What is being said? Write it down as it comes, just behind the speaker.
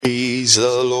Praise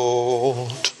the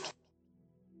Lord.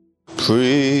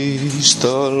 Praise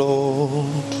the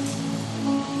Lord.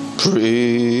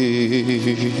 Praise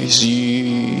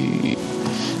ye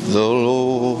the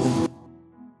Lord.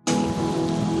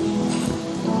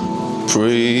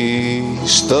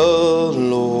 Praise the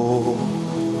Lord.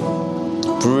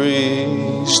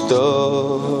 Praise the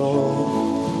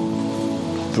Lord.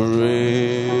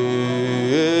 Praise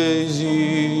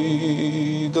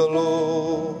ye the Lord.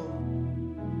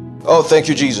 Oh, thank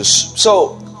you, Jesus.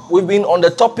 So, we've been on the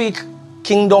topic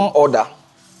kingdom order.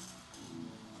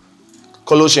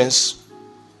 Colossians.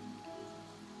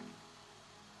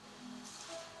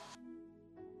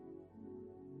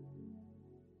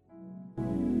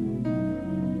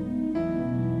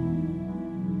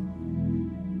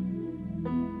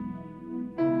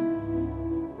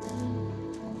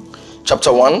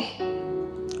 Chapter 1,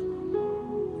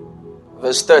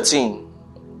 verse 13.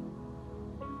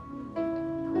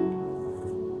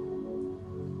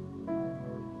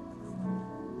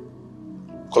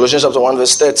 Colossians chapter 1,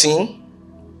 verse 13.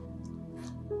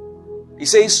 He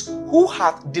says, who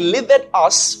hath delivered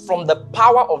us from the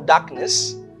power of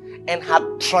darkness and hath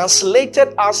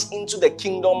translated us into the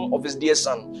kingdom of his dear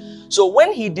Son. So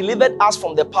when he delivered us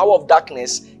from the power of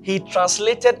darkness, he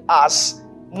translated us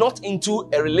not into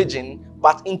a religion,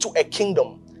 but into a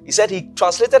kingdom. He said he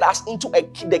translated us into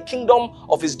the kingdom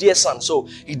of his dear Son. So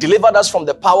he delivered us from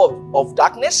the power of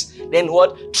darkness. Then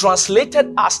what?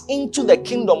 Translated us into the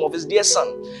kingdom of his dear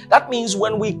Son. That means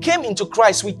when we came into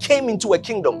Christ, we came into a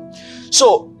kingdom.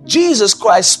 So Jesus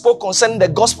Christ spoke concerning the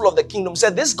gospel of the kingdom. He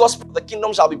said this gospel of the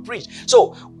kingdom shall be preached.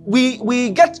 So we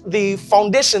get the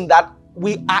foundation that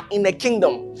we are in a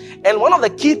kingdom. And one of the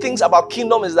key things about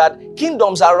kingdom is that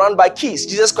kingdoms are run by keys.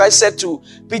 Jesus Christ said to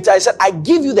Peter, he said, I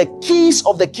give you the keys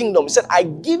of the kingdom. He said, I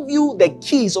give you the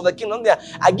keys of the kingdom.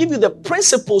 I give you the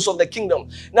principles of the kingdom.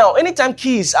 Now, anytime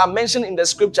keys are mentioned in the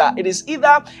scripture, it is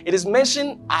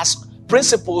mentioned as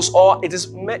principles or it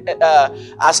is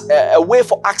as a way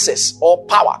for access or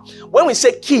power. When we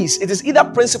say keys, it is either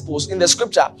principles in the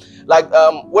scripture, like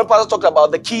when Pastor talked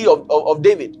about the key of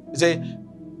David. He said,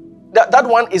 that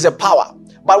one is a power.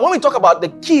 But when we talk about the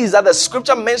keys that the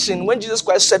scripture mentioned, when Jesus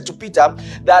Christ said to Peter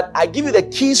that I give you the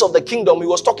keys of the kingdom, he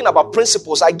was talking about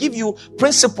principles. I give you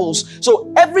principles.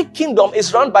 So every kingdom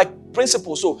is run by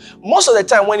principles. So most of the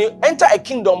time when you enter a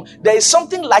kingdom, there is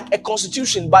something like a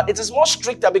constitution, but it is more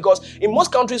stricter because in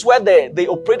most countries where they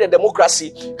operate a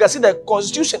democracy, you can see the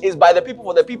constitution is by the people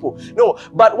for the people. No,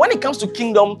 but when it comes to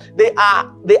kingdom, they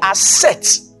are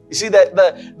set. You see,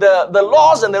 the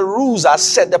laws and the rules are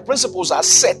set, the principles are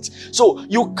set. So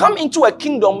you come into a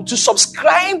kingdom to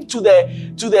subscribe to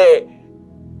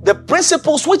the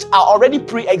principles which are already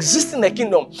pre-existing in the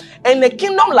kingdom. And a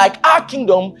kingdom like our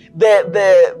kingdom,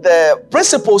 the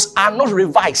principles are not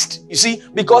revised, you see,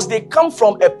 because they come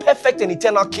from a perfect and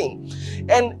eternal king.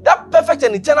 And that perfect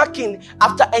and eternal king,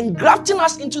 after engrafting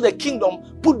us into the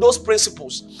kingdom, put those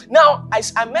principles. Now,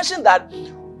 I mentioned that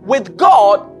with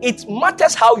God, it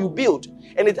matters how you build.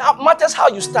 And it matters how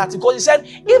you start. Because he said,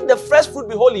 if the first fruit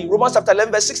be holy, Romans chapter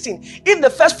 11 verse 16. If the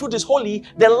first fruit is holy,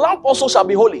 the lamp also shall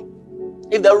be holy.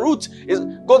 If the root is,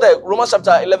 go there, Romans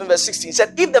chapter 11 verse 16. He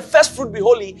said, if the first fruit be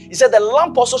holy, he said, the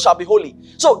lamp also shall be holy.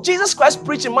 So Jesus Christ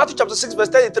preached in Matthew chapter 6 verse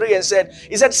 33 and said,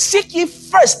 he said, seek ye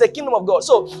first the kingdom of God.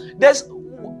 So does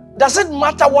it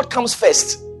matter what comes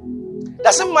first?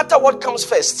 Doesn't matter what comes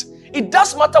first. It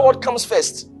does matter what comes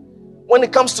first. When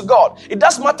it comes to God, it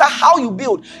does matter how you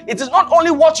build. It is not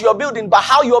only what you are building, but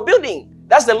how you are building.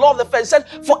 That's the law of the first. It said,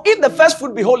 for if the first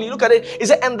fruit be holy, look at it. It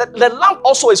said, and the lamp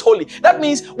also is holy. That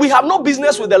means we have no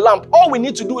business with the lamp. All we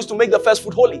need to do is to make the first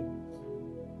fruit holy.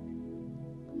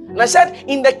 And I said,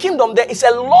 in the kingdom, there is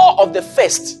a law of the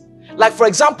first. Like, for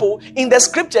example, in the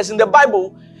scriptures, in the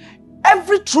Bible,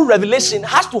 every true revelation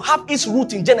has to have its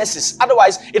root in Genesis.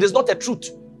 Otherwise, it is not a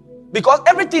truth. Because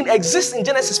everything exists in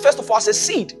Genesis, first of all, as a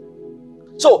seed.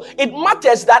 So it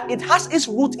matters that it has its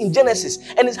root in Genesis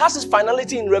and it has its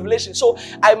finality in Revelation. So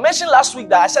I mentioned last week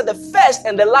that I said the first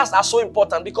and the last are so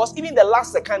important because even the last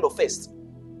is a kind of first.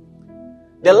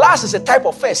 The last is a type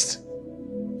of first.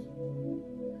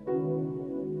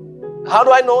 How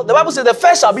do I know? The Bible says the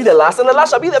first shall be the last and the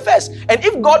last shall be the first. And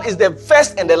if God is the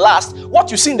first and the last, what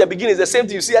you see in the beginning is the same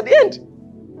thing you see at the end.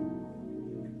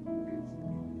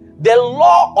 The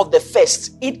law of the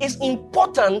first. It is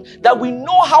important that we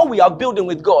know how we are building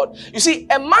with God. You see,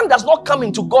 a man does not come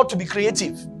into God to be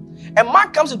creative. A man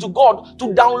comes into God to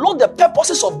download the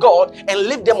purposes of God and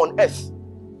live them on earth.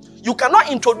 You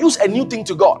cannot introduce a new thing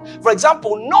to God. For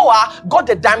example, Noah got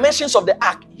the dimensions of the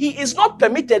ark. He is not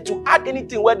permitted to add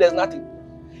anything where there's nothing.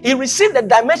 He received the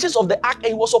dimensions of the ark and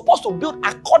he was supposed to build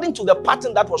according to the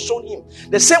pattern that was shown him.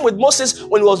 The same with Moses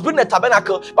when he was building a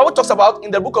tabernacle. Bible talks about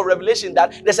in the book of Revelation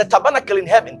that there's a tabernacle in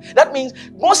heaven. That means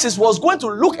Moses was going to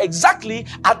look exactly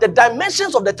at the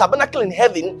dimensions of the tabernacle in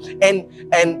heaven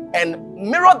and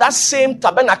mirror that same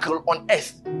tabernacle on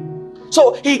earth.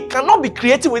 So he cannot be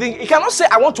creative with it. He cannot say,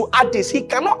 I want to add this. He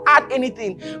cannot add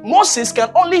anything. Moses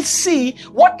can only see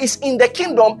what is in the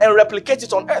kingdom and replicate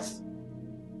it on earth.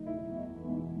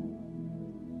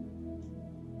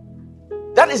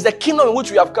 That is the kingdom in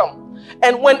which we have come.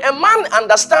 And when a man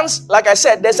understands, like I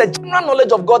said, there's a general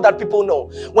knowledge of God that people know.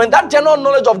 When that general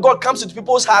knowledge of God comes into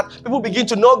people's heart, people begin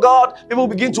to know God, people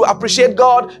begin to appreciate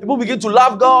God, people begin to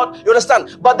love God, you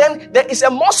understand? But then there is a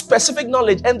more specific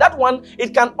knowledge, and that one,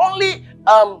 it can only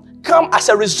come as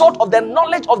a result of the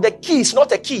knowledge of the keys,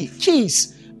 not a key,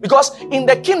 keys. Because in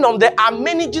the kingdom, there are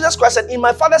many, Jesus Christ said, in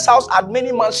my Father's house are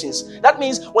many mansions. That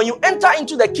means when you enter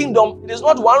into the kingdom, it is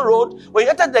not one road. When you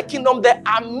enter the kingdom, there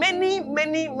are many,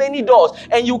 many, many doors.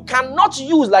 And you cannot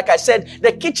use, like I said,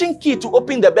 the kitchen key to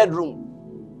open the bedroom.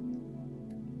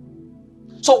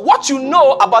 So what you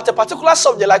know about a particular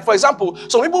subject, like for example,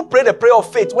 some people pray the prayer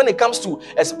of faith when it comes to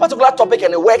a particular topic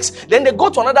and it works. Then they go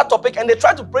to another topic and they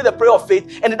try to pray the prayer of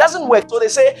faith and it doesn't work. So they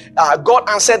say, God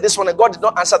answered this one and God did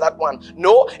not answer that one.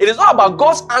 No, it is not about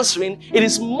God's answering. It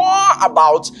is more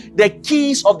about the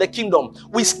keys of the kingdom.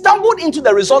 We stumbled into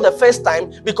the result the first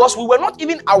time because we were not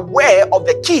even aware of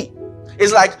the key.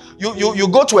 It's like you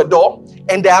go to a door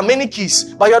and there are many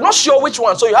keys, but you're not sure which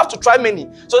one, so you have to try many.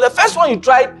 So the first time you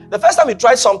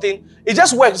tried something, it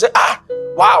just works. You say,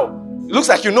 wow, it looks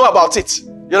like you know about it.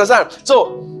 You understand?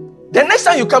 So the next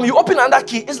time you come, you open another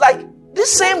key. It's like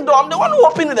this same door, I'm the one who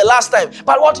opened it the last time.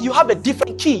 But what? You have a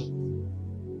different key.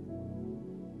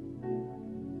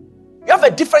 You have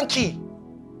a different key.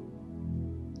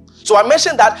 So I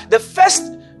mentioned that the first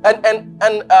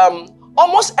and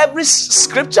almost every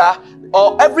scripture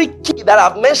or every key that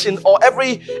I've mentioned, or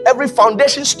every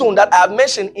foundation stone that I've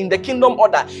mentioned in the kingdom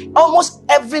order, almost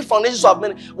every foundation stone I've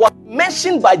mentioned was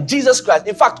mentioned by Jesus Christ.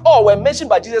 In fact, all were mentioned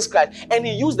by Jesus Christ, and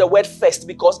he used the word first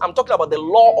because I'm talking about the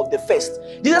law of the first.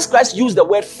 Jesus Christ used the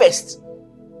word first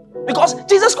because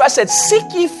Jesus Christ said, "Seek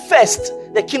ye first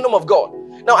the kingdom of God."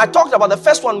 Now, I talked about the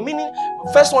first one, meaning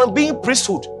first one being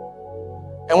priesthood.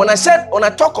 And when I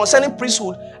talk concerning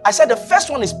priesthood, I said the first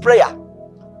one is prayer.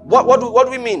 What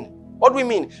do we mean? What do we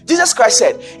mean? Jesus Christ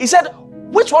said, he said,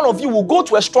 which one of you will go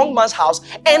to a strong man's house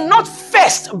and not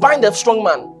first bind the strong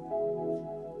man?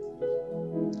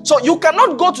 So you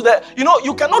cannot go to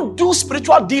you cannot do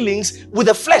spiritual dealings with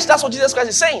the flesh. That's what Jesus Christ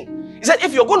is saying. He said,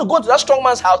 if you're going to go to that strong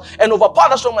man's house and overpower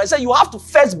that strong man, he said, you have to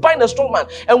first bind the strong man.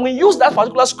 And we use that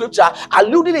particular scripture,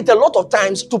 alluding it a lot of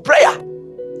times to prayer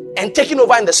and taking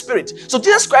over in the spirit. So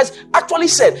Jesus Christ actually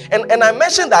said, and I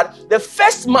mentioned that the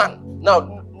first man,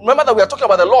 now remember that we are talking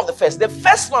about the law of the first. The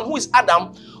first one, who is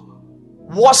Adam,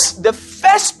 was the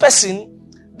first person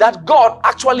that God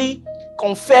actually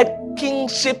conferred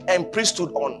kingship and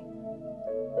priesthood on.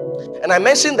 And I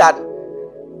mentioned that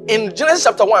in Genesis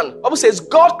chapter 1, the Bible says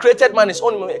God created man in his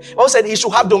own image. The Bible said he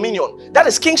should have dominion. That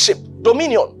is kingship.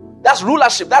 Dominion. That's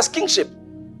rulership. That's kingship.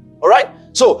 All right?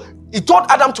 So he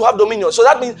taught Adam to have dominion. So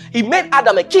that means he made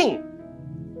Adam a king.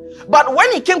 But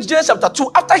when he came to Genesis chapter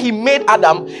 2, after he made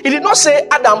Adam, he did not say,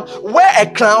 Adam, wear a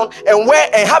crown and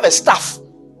have a staff.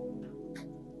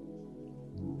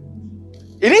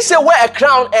 He didn't say wear a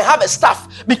crown and have a staff,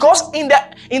 because in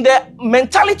the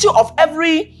mentality of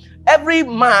every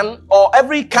man or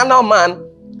every carnal man,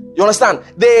 you understand,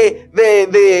 they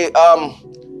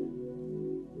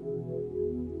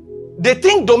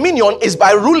think dominion is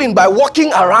by ruling, by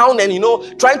walking around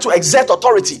and trying to exert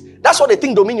authority. That's what they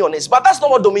think dominion is, but that's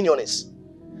not what dominion is.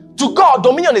 To God,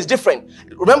 dominion is different.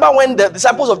 Remember when the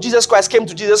disciples of Jesus Christ came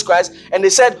to Jesus Christ and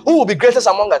they said, who will be greatest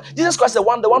among us? Jesus Christ is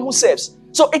the one who saves.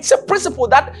 So it's a principle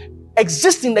that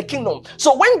exists in the kingdom.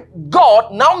 So when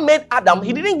God now made Adam,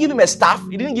 he didn't give him a staff,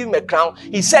 he didn't give him a crown.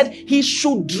 He said he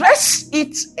should dress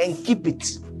it and keep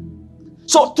it.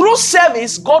 So through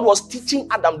service, God was teaching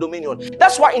Adam dominion.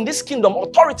 That's why in this kingdom,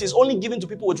 authority is only given to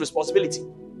people with responsibility.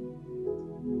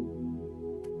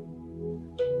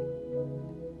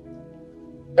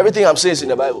 Everything I'm saying is in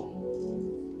the Bible.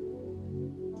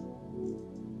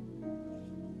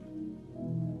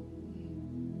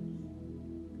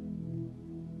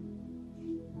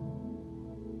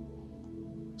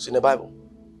 It's in the Bible.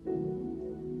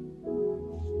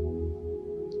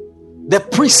 The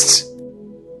priest.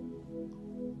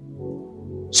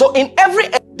 So in every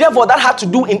endeavor that had to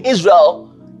do in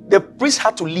Israel, the priest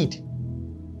had to lead,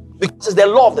 because it's the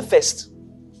law of the first.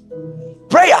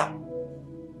 Prayer.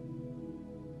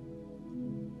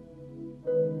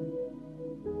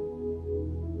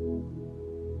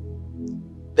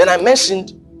 Then I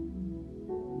mentioned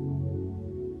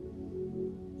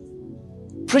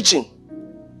preaching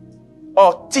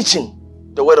or teaching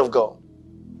the word of God.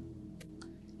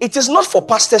 It is not for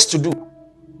pastors to do.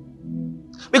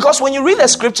 Because when you read the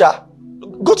scripture,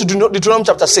 go to Deuteronomy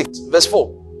chapter 6, verse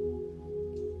 4.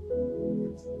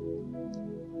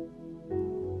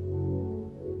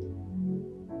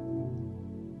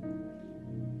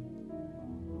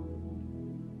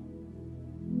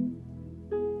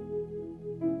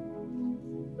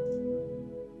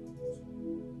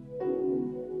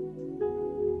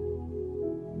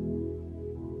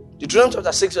 Deuteronomy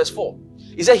chapter 6, verse 4.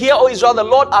 He said, "Hear, O Israel, the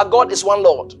Lord our God is one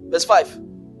Lord." Verse 5.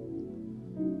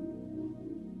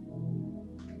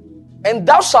 "And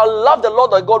thou shalt love the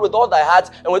Lord thy God with all thy heart,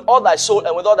 and with all thy soul,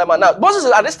 and with all thy mind." Now,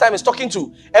 Moses at this time is talking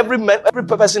to every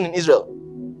person in Israel.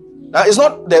 Now, it's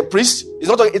not the priest. It's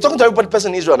talking to every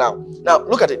person in Israel now. Now,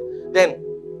 look at it. Then,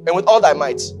 and with all thy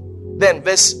might. Then,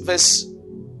 verse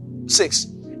 6.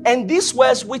 "And these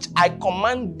words which I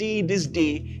command thee this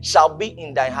day shall be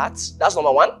in thy heart." That's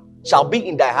number one. Shall be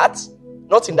in thy heart,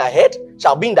 not in thy head.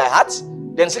 Shall be in thy heart.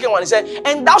 Then the second one, he said,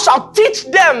 "And thou shalt teach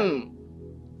them."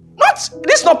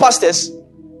 This is not pastors.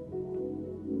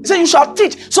 He said, "You shall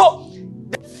teach." So,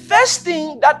 the first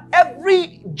thing that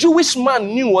every Jewish man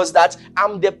knew was that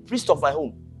I'm the priest of my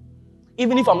home,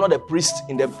 even if I'm not a priest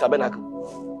in the tabernacle.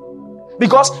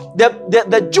 Because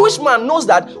the Jewish man knows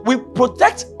that we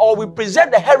protect or we preserve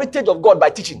the heritage of God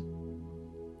by teaching.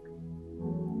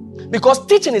 Because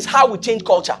teaching is how we change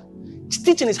culture.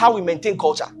 Teaching is how we maintain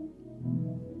culture.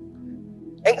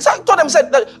 And so I told them,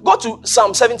 that go to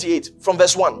Psalm 78 from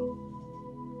verse 1.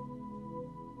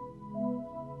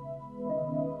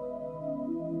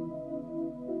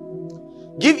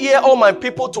 "Give ear, all my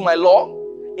people, to my law.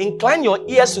 Incline your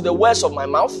ears to the words of my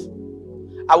mouth.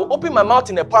 I will open my mouth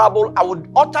in a parable. I will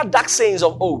utter dark sayings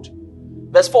of old."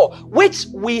 Verse 4. "Which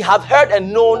we have heard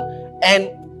and known,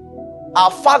 and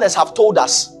our fathers have told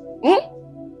us."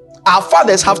 Our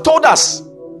fathers have told us.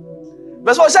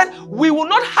 Verse 4 said, "We will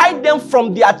not hide them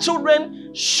from their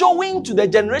children, showing to the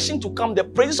generation to come the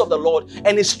praises of the Lord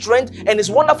and his strength and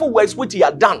his wonderful works which he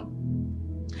had done.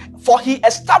 For he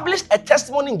established a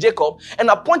testimony in Jacob and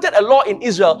appointed a law in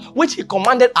Israel, which he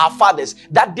commanded our fathers,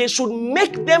 that they should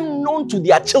make them known to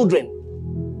their children."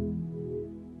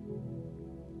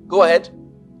 Go ahead.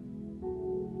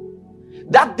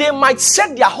 "That they might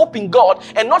set their hope in God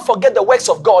and not forget the works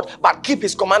of God, but keep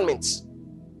his commandments.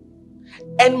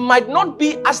 And might not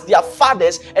be as their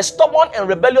fathers, a stubborn and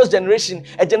rebellious generation,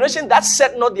 a generation that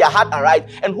set not their heart aright,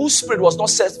 and whose spirit was not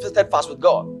steadfast with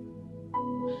God.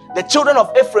 The children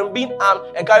of Ephraim, being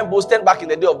armed and carrying bows, stand back in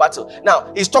the day of battle."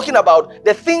 Now, he's talking about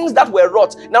the things that were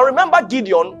wrought. Now, remember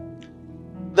Gideon.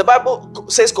 The Bible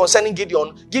says concerning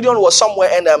Gideon was somewhere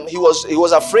and he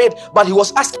was afraid, but he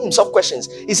was asking himself questions.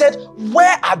 He said,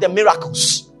 "Where are the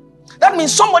miracles?" That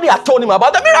means somebody had told him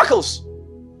about the miracles.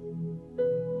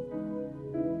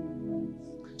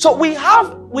 So we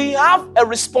have a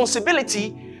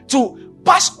responsibility to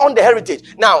pass on the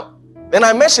heritage. Now, then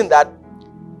I mentioned that.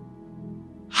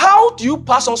 How do you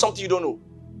pass on something you don't know?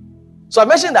 So I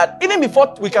mentioned that even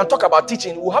before we can talk about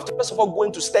teaching, we have to first of all go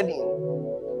into studying.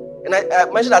 And I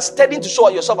mentioned that studying to show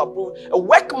yourself approved. A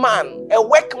workman.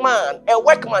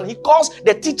 He calls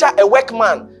the teacher a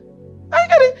workman. I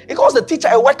get it. He calls the teacher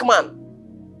a workman.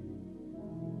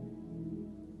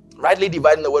 Rightly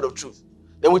dividing the word of truth.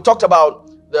 Then we talked about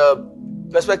the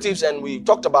perspectives, and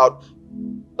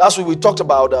last week we talked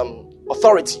about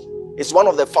authority. It's one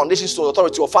of the foundations to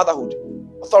authority or fatherhood.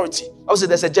 Authority. Obviously,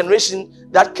 there's a generation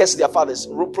that cursed their fathers.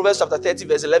 Proverbs chapter 30,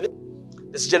 verse 11.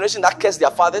 There's a generation that cursed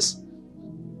their fathers.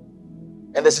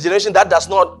 And there's a generation that does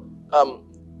not.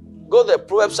 Go there,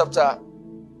 Proverbs chapter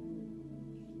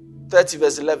 30,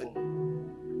 verse 11.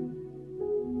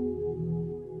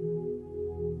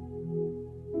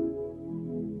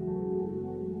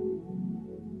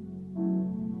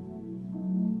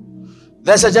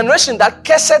 There's a generation that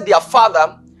cursed their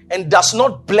father and does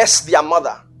not bless their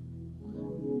mother.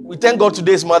 We thank God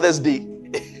today is Mother's Day.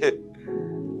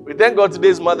 We thank God today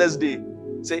is Mother's Day.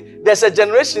 See, there's a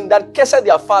generation that cursed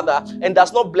their father and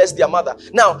does not bless their mother.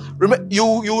 Now,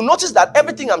 you notice that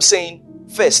everything I'm saying,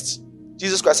 first.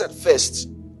 Jesus Christ said first.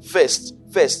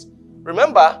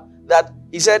 Remember that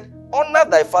he said, "Honor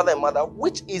thy father and mother,"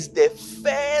 which is the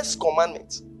first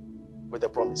commandment with a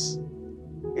promise.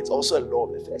 It's also a law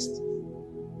of the first.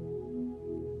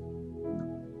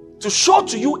 To show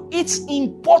to you its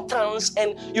importance,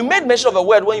 and you made mention of a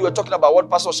word when you were talking about what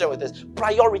Pastor shared with us,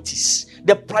 priorities.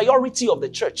 The priority of the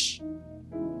church.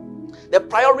 The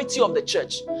priority of the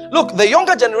church. Look, the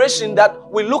younger generation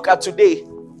that we look at today,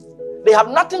 They have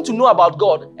nothing to know about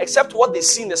God except what they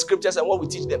see in the scriptures and what we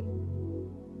teach them.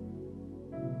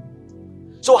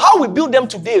 So how we build them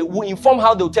today will inform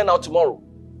how they'll turn out tomorrow.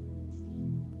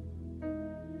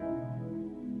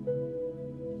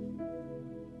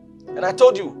 And I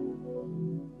told you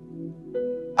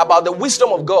about the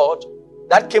wisdom of God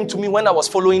that came to me when I was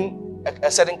following a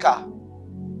certain car.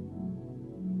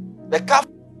 The car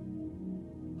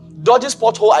dodges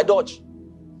pothole, I dodge.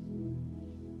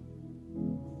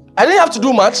 I didn't have to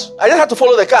do much. I just had to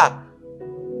follow the car.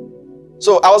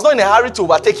 So I was not in a hurry to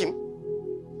overtake him,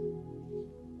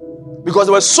 because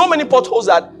there were so many potholes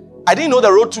that I didn't know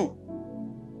the road too.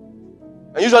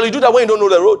 And usually you do that when you don't know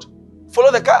the road.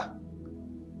 Follow the car.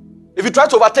 If you try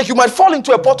to overtake, you might fall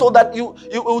into a pothole that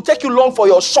it will take you long for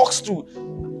your shocks to,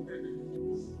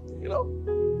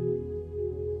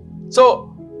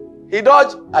 So he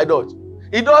dodged, I dodged.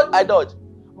 He dodged, I dodged.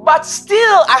 But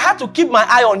still, I had to keep my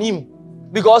eye on him,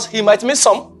 because he might miss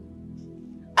some.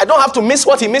 I don't have to miss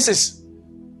what he misses.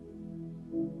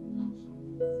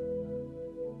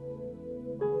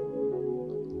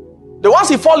 The ones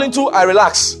he fall into, I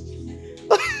relax.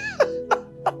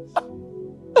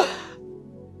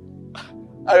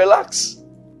 I relax.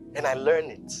 And I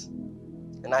learn it.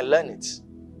 And I learn it.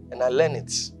 And I learn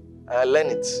it. And I learn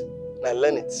it. And I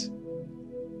learn it.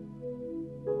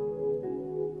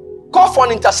 Call for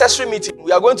an intercessory meeting.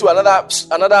 We are going to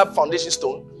another foundation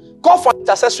stone. Call for an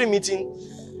intercessory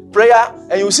meeting, prayer,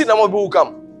 and you will see the number of people who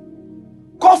come.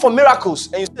 Call for miracles,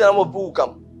 and you see the number of people who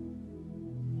come.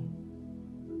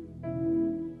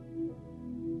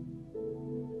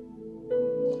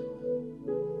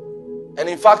 And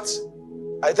in fact,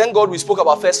 I thank God we spoke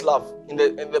about first love in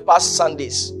the past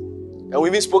Sundays. And we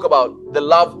even spoke about the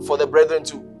love for the brethren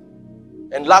too.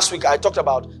 And last week I talked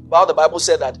about how the Bible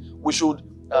said that we should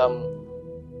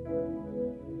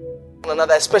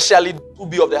another, especially to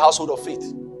be of the household of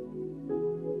faith.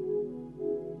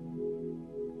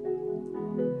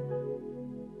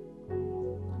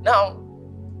 Now,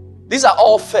 these are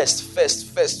all first.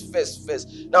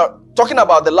 Now, talking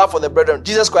about the love for the brethren,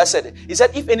 Jesus Christ said it. He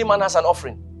said, if any man has an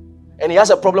offering and he has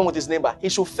a problem with his neighbor, he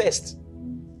should first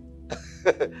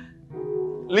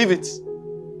leave it.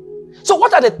 So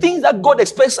what are the things that God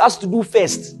expects us to do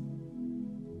first?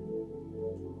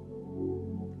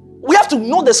 We have to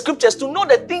know the scriptures to know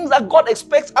the things that God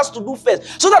expects us to do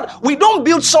first, so that we don't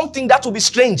build something that will be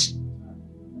strange.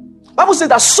 The Bible says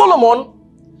that Solomon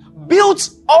built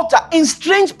altar in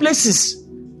strange places.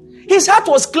 His heart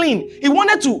was clean. He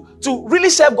wanted to really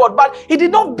serve God, but he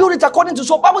did not build it according to.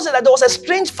 So the Bible says that there was a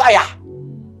strange fire.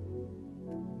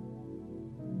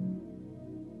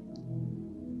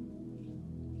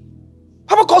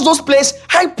 Bible calls those places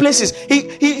high places.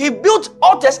 He built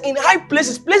altars in high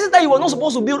places that he was not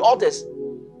supposed to build altars,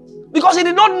 because he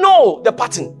did not know the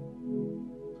pattern.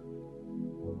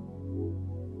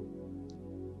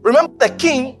 Remember the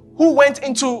king who went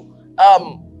into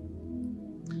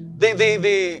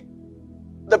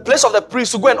the place of the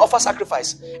priest to go and offer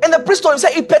sacrifice, and the priest told him,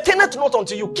 "Say, it pertaineth not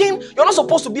unto you, king. You're not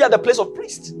supposed to be at the place of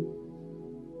priest."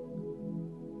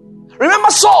 Remember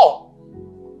Saul.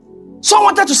 Saul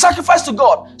wanted to sacrifice to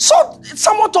God. So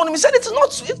someone told him, he said,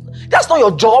 that's not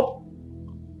your job.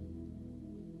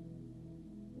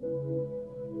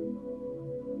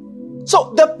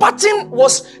 So the pattern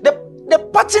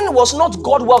was not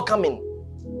God welcoming.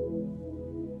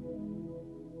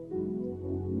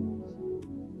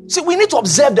 See, we need to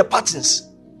observe the patterns.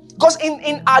 Because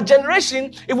in our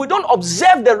generation, if we don't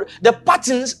observe the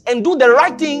patterns and do the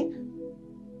right thing,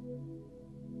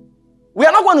 we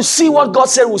are not going to see what God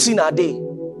said we'll see in our day.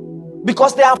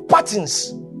 Because there are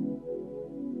patterns.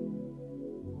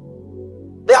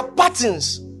 There are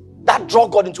patterns that draw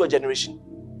God into a generation.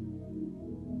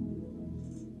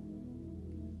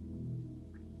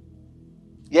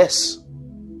 Yes.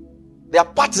 There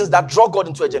are patterns that draw God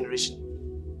into a generation.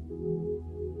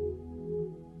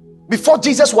 Before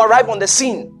Jesus will arrive on the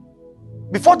scene,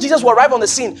 the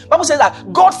Bible says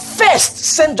that God first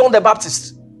sent John the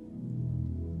Baptist.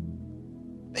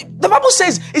 The Bible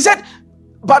says, he said,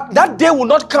 but that day will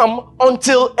not come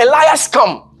until Elias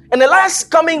come. And Elias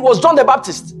coming was John the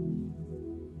Baptist,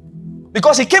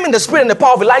 because he came in the spirit and the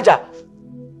power of Elijah.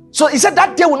 So he said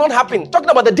that day will not happen, talking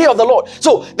about the day of the Lord.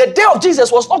 So the day of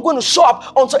Jesus was not going to show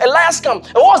up until Elias come.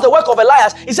 And what was the work of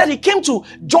Elias? He said he came to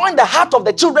join the heart of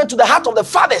the children to the heart of the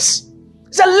fathers.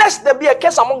 He said, lest there be a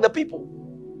curse among the people.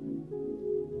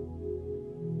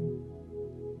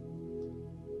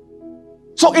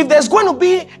 So if there's going to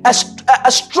be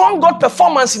a strong God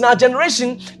performance in our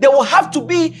generation, there will have to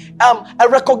be a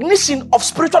recognition of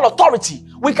spiritual authority.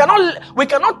 We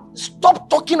cannot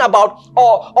stop talking about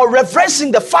or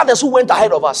reverencing the fathers who went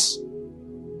ahead of us.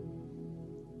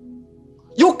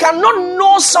 You cannot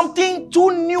know something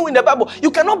too new in the Bible. You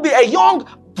cannot be a young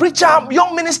preacher,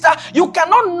 young minister. You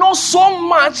cannot know so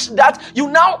much that you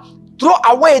now throw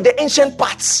away the ancient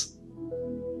parts.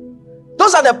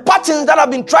 Those are the patterns that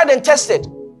have been tried and tested.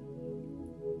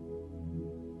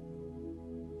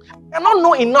 I cannot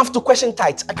know enough to question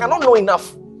tithes. I cannot know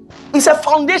enough. It's a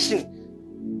foundation.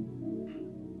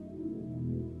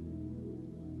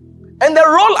 And the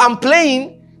role I'm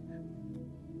playing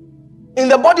in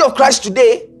the body of Christ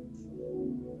today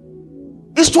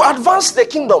is to advance the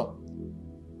kingdom.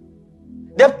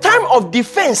 The time of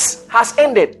defense has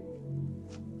ended.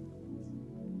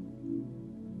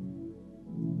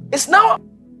 It's now,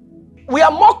 we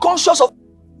are more conscious of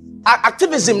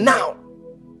activism now.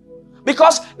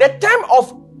 Because the time of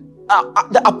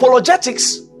the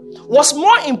apologetics was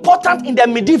more important in the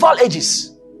medieval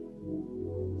ages.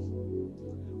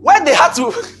 Where they had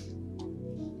to...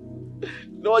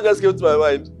 No one just came to my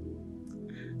mind.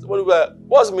 Somebody was,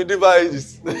 what's medieval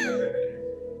ages?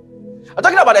 I'm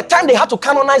talking about the time they had to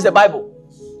canonize the Bible.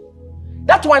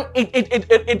 That one,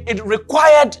 it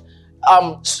required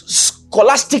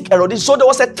scholastic erudition. So there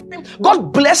was a time,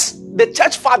 God blessed the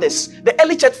church fathers, the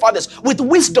early church fathers, with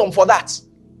wisdom for that.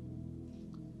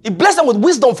 He blessed them with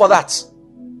wisdom for that.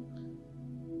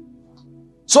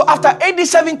 So after AD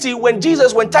 70, when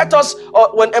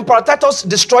Emperor Titus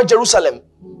destroyed Jerusalem,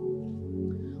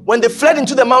 when they fled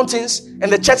into the mountains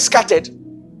and the church scattered,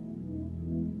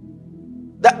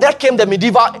 there came the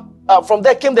medieval. From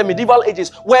there came the medieval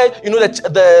ages, where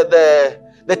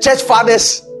the church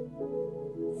fathers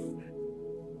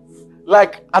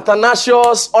like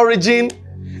Athanasius, Origen,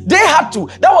 they had to.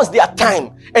 That was their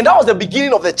time, and that was the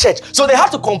beginning of the church. So they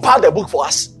had to compile the book for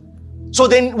us. So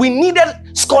then we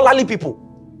needed scholarly people,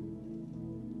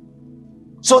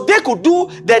 so they could do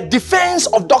the defense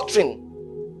of doctrine.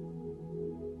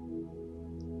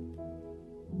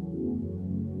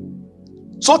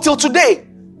 So till today,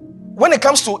 when it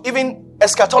comes to even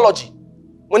eschatology,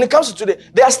 when it comes to today,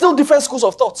 there are still different schools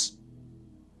of thoughts.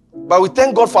 But we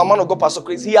thank God for a man of God, Pastor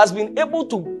Chris. He has been able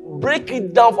to break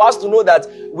it down for us to know that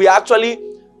we are actually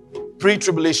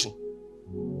pre-tribulation.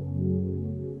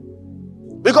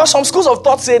 Because some schools of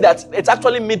thought say that it's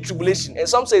actually mid-tribulation, and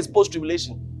some say it's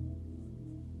post-tribulation.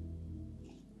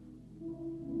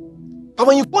 But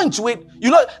when you go into it,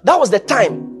 that was the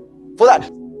time for that.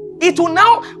 It will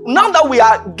now that we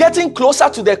are getting closer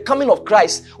to the coming of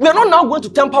Christ, we are not now going to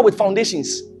tamper with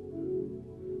foundations.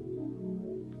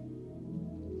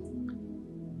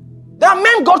 There are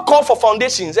men God called for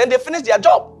foundations and they finished their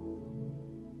job.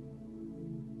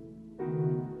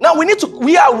 Now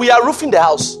we are roofing the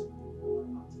house.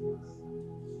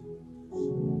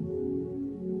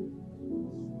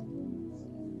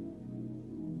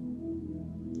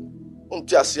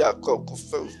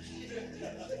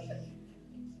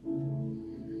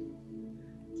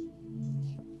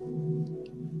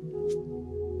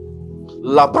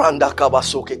 La branda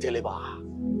kabasoke teleba.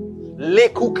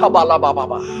 Leku kabala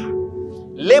baba.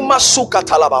 Lema suka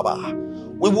talababa.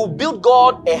 We will build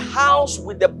God a house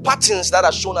with the patterns that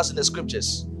are shown us in the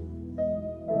scriptures.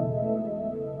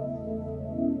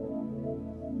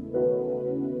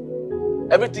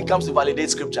 Everything comes to validate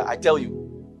scripture, I tell you.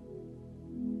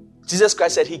 Jesus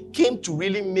Christ said he came to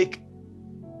really make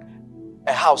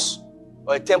a house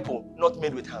or a temple not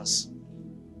made with hands.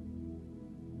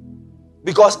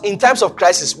 Because in times of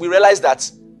crisis, we realized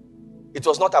that it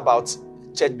was not about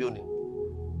church building.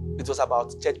 It was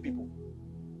about church people.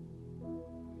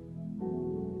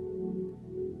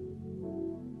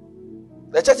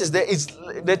 The church is there.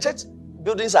 The church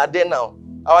buildings are there now.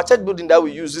 Our church building that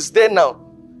we use is there now.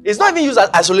 It's not even used as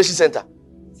isolation center.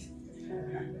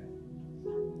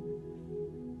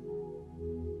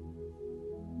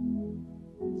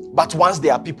 But once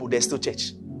there are people, there's still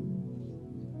church.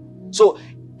 So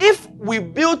if we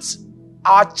built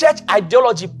our church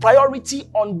ideology priority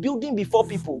on building before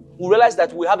people, we realize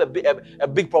that we have a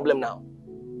big problem now.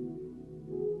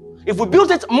 If we built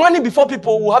it money before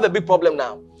people, we'll have a big problem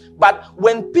now. But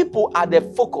when people are the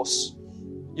focus,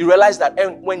 you realize that,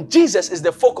 and when Jesus is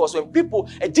the focus, when people,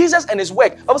 Jesus and his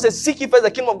work, Bible says, seek ye first the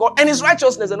kingdom of God and his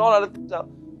righteousness, and all other things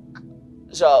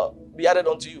shall be added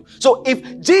unto you. So if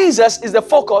Jesus is the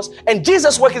focus and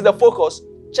Jesus' work is the focus,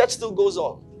 church still goes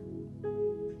on.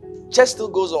 Church still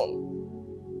goes on.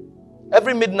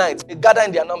 Every midnight, they gather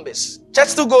in their numbers. Church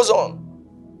still goes on.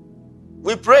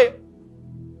 We pray.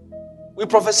 We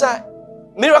prophesy.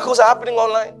 Miracles are happening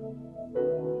online.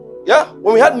 Yeah,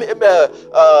 when we had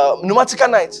Pneumatica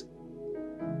night,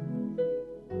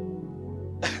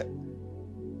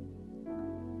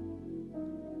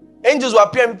 angels were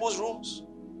appearing in people's rooms.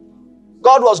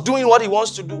 God was doing what He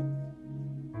wants to do.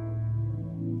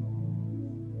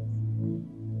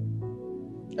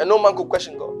 And no man could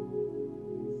question God.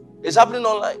 It's happening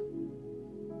online.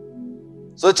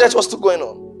 So the church was still going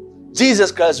on.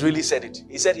 Jesus Christ really said it.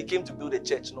 He said He came to build a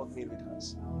church, not made with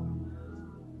hands.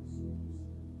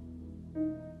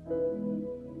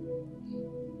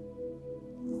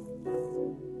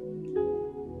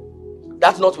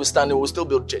 That notwithstanding, we'll still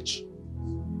build church.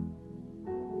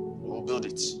 We'll build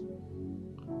it.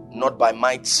 Not by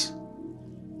might,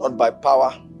 not by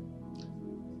power.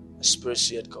 The Spirit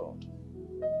said God.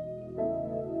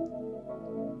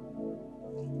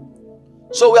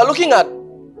 So we are looking at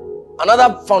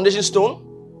another foundation stone,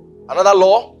 another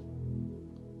law,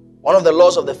 one of the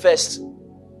laws of the first,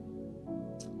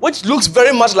 which looks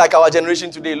very much like our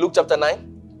generation today. Luke chapter 9.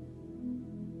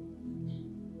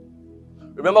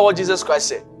 Remember what Jesus Christ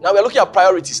said. Now we are looking at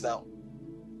priorities now.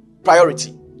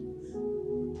 Priority.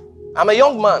 I'm a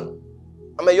young man.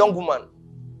 I'm a young woman.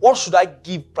 What should I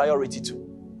give priority to?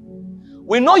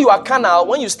 We know you are carnal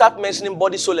when you start mentioning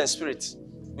body, soul, and spirit.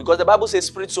 Because the Bible says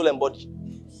spirit, soul, and body.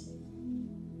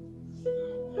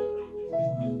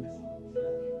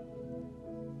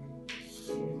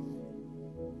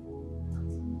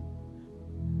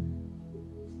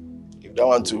 If that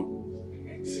one too,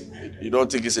 you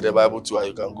don't think it's in the Bible too,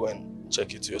 you can go and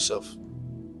check it yourself.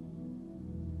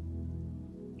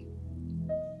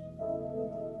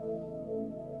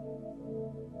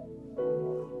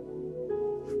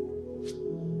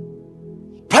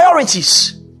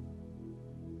 Priorities.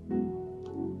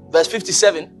 Verse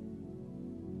 57.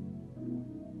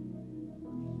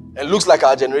 And looks like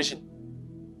our generation.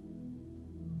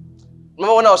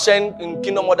 Remember when I was sharing in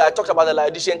Kingdom Order, I talked about the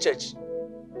Laodicean church.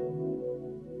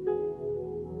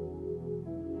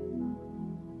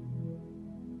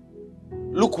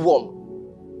 Lukewarm.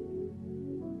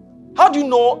 How do you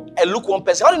know a lukewarm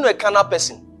person? How do you know a carnal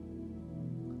person?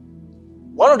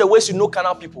 One of the ways you know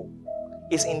carnal people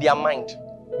is in their mind.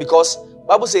 Because the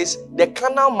Bible says the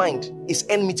carnal mind is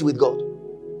enmity with God.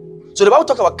 So the Bible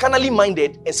talks about carnally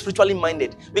minded and spiritually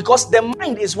minded. Because the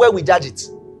mind is where we judge it.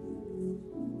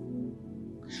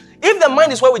 If the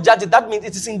mind is where we judge it, that means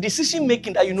it is in decision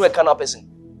making that you know a carnal person.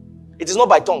 It is not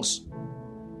by tongues.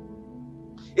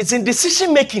 It's in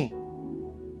decision making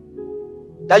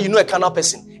that you know a carnal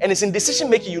person. And it's in decision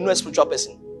making you know a spiritual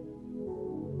person.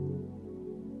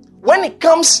 When it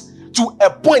comes to a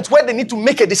point where they need to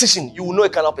make a decision, you will know a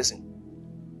carnal person.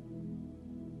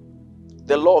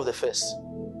 The law of the first.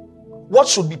 What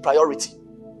should be priority?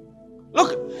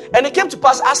 Look, and it came to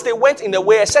pass as they went in the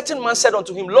way, a certain man said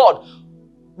unto him, Lord,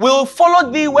 we'll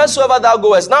follow thee wheresoever thou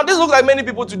goest. Now this looks like many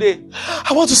people today.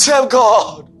 I want to serve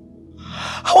God.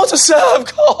 I want to serve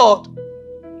God.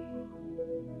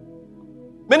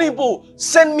 Many people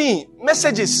send me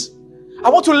messages. I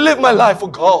want to live my life for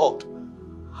God.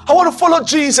 I want to follow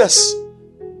Jesus.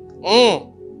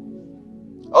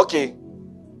 Okay.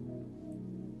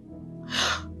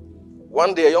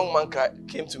 One day a young man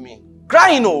came to me,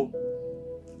 crying. Oh,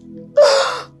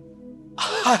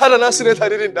 I had an accident. I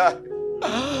didn't die.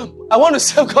 I want to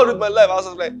serve God with my life. I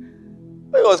was like,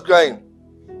 he was crying.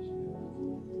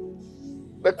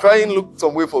 The crying looked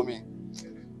some way for me.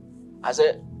 I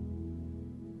said,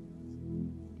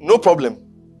 no problem.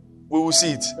 We will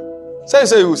see it.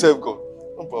 Say you will serve God.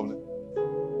 No problem.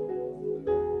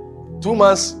 2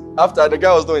 months after, the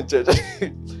guy was not in church.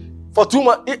 For 2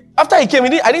 months. After he came, I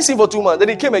didn't see him for 2 months. Then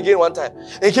he came again one time.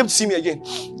 And he came to see me again.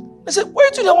 I said, were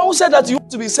you the one who said that you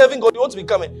want to be serving God? You want to be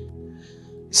coming?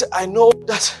 He said, I know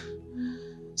that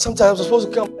sometimes I'm supposed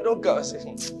to come. I don't come. I said,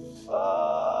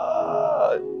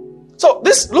 So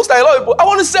this looks like a lot of people. I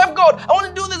want to serve God. I want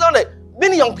to do this. I want to.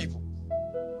 Many young people.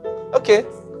 Okay.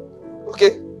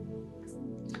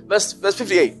 Verse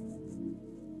 58.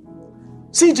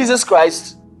 See Jesus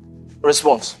Christ's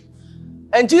response.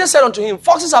 And Jesus said unto him,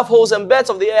 foxes have holes and birds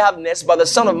of the air have nests, but the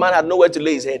Son of Man had nowhere to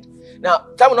lay his head. Now,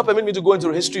 time will not permit me to go into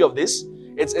the history of this.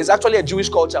 It's actually a Jewish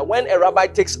culture. When a rabbi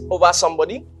takes over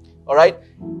somebody, all right,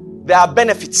 there are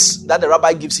benefits that the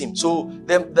rabbi gives him. So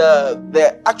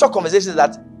the actual conversation is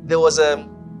that there was the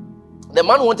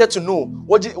man wanted to know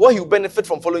what he would benefit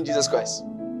from following Jesus Christ.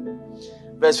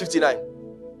 Verse 59.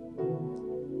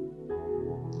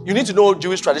 You need to know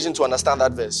Jewish tradition to understand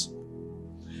that verse.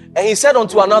 And he said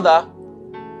unto another,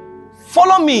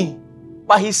 follow me.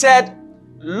 But he said,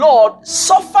 Lord,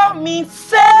 suffer me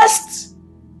first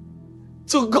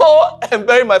to go and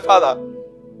bury my father.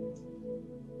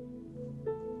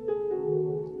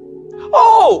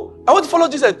 I want to follow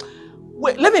Jesus.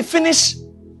 Wait, let me finish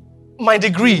my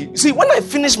degree. See, when I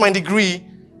finish my degree,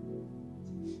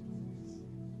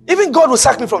 even God will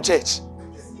sack me from church.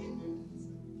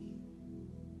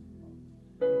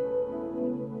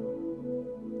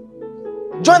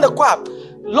 Join the choir.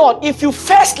 Lord, if you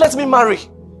first let me marry.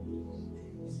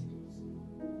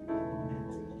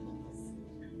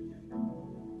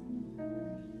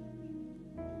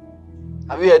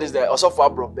 Have you heard this there? Also for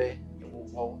Abrobe.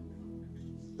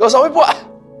 Because some people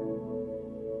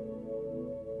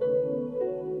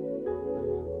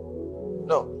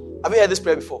No. Have you heard this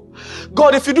prayer before?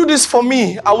 God, if you do this for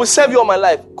me, I will serve you all my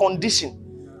life. Condition.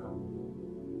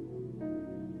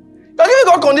 You're giving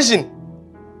God condition.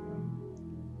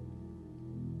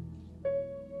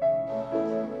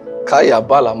 Kaya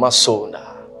bala masona.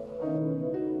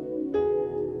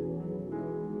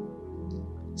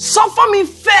 Suffer me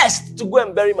first to go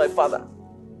and bury my father.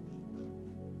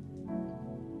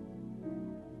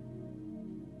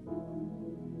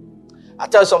 I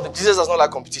tell you something, Jesus does not like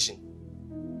competition.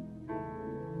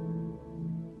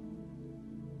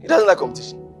 He doesn't like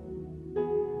competition.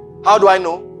 How do I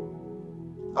know?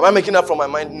 Am I making up from my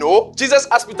mind? No. Jesus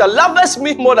asked Peter, lovest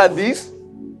me more than this?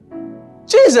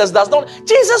 Jesus does not.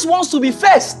 Jesus wants to be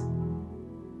first.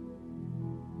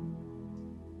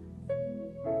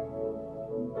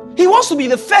 He wants to be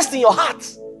the first in your heart.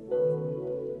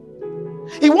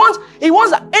 He wants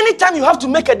that anytime you have to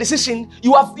make a decision,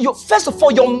 first of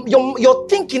all, your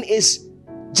thinking is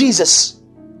Jesus.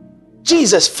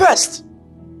 Jesus first.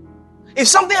 If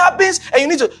something happens and you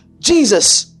need to,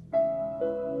 Jesus.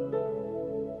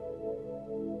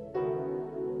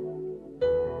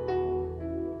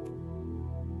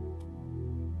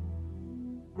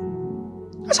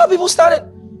 That's how people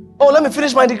started. Oh, let me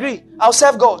finish my degree. I'll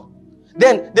serve God.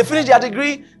 Then they finish their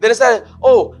degree. Then they started,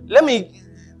 oh, let me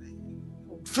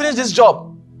finish this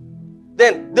job.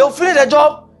 Then they'll finish their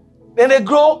job. Then they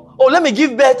grow. Oh, let me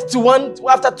give birth to one.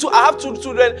 After two, I have 2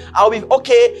 children. I'll be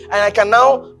okay. And I can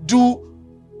now do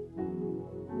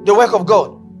the work of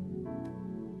God.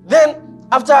 Then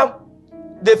after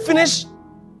they finish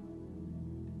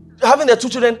having their 2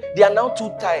 children, they are now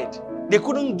too tired. They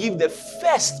couldn't give the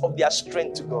first of their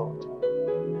strength to God.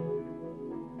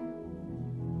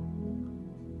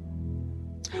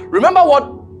 Remember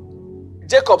what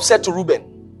Jacob said to Reuben.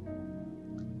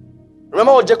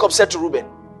 Remember what Jacob said to Reuben.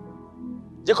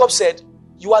 Jacob said,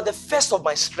 you are the first of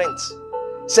my strength.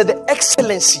 He said the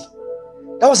excellency.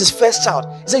 That was his first child.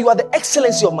 He said, you are the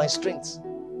excellency of my strength.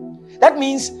 That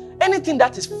means anything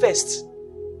that is first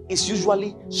is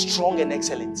usually strong and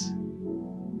excellent.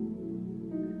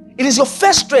 It is your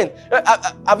first strength.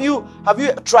 Have you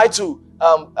tried to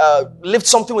lift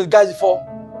something with guys before?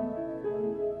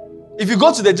 If you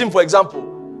go to the gym, for example,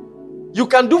 you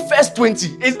can do first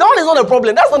 20. That one is not a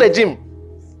problem. That's not a gym.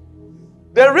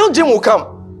 The real gym will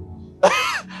come.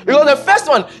 Because the first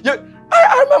one,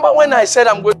 I remember when I said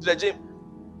I'm going to the gym,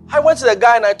 I went to the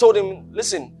guy and I told him,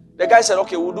 listen, the guy said,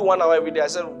 okay, we'll do 1 hour every day. I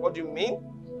said, what do you mean?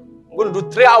 I'm going to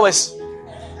do 3 hours.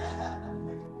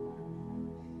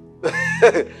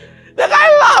 The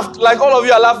guy laughed, like all of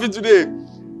you are laughing today.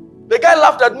 The guy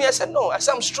laughed at me. I said, no. I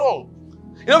said, I'm strong.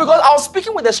 Because I was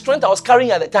speaking with the strength I was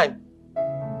carrying at the time.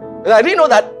 And I didn't know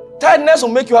that tiredness will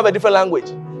make you have a different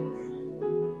language.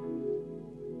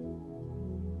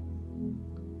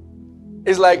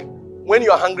 It's like when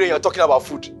you are hungry and you're talking about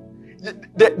food.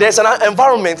 There's an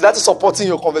environment that is supporting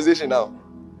your conversation now.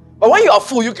 But when you are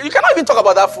full, you cannot even talk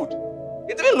about that food.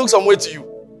 It even looks some way to you.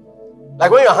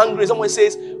 Like when you're hungry, someone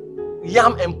says,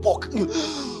 yam and pork.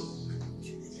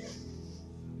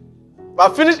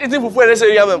 But I finished eating before they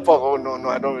say yam and pork. Oh, no,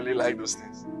 I don't really like those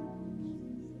things.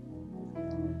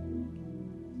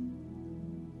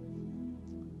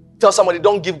 Tell somebody,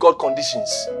 don't give God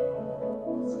conditions.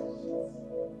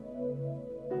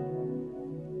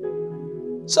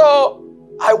 So,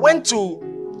 I went to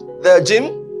the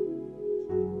gym.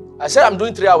 I said, I'm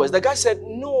doing 3 hours. The guy said,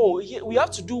 no, we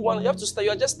have to do 1. You have to start.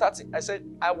 You're just starting. I said,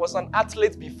 I was an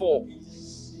athlete before.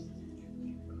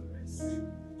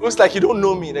 Looks like you don't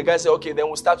know me. The guy said, okay, then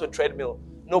we'll start with treadmill.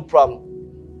 No problem.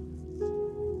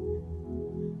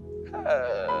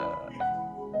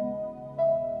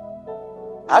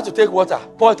 I had to take water,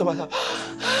 pour it to myself.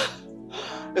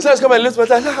 The son come and lift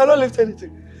myself. I said, I don't lift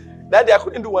anything. That day I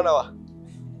couldn't do 1 hour.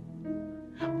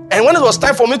 And when it was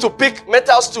time for me to pick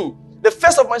metals too, the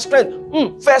first of my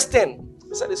strength, first 10.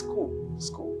 I said, it's cool. It's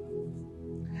cool.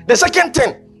 The second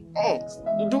 10,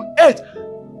 you do 8,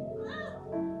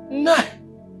 9.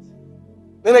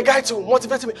 Then the guy too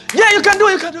motivated me. Yeah, you can do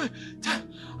it.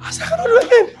 I said, I cannot do it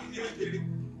again.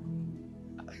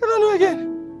 I cannot do it again.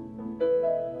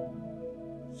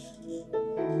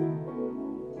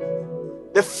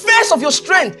 The face of your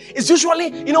strength is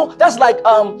usually, that's like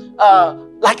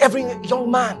every young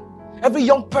man, every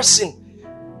young person.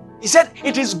 He said,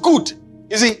 it is good.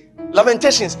 You see,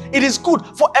 Lamentations, it is good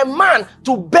for a man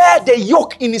to bear the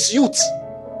yoke in his youth.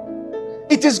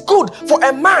 It is good for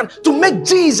a man to make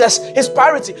Jesus his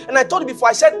priority. And I told you before,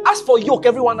 I said, as for yoke,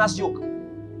 everyone has yoke.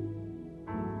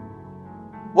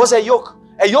 What's a yoke?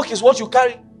 A yoke is what you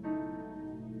carry.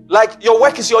 Like your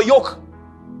work is your yoke.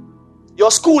 Your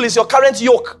school is your current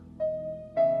yoke.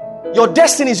 Your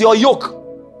destiny is your yoke.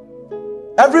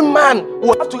 Every man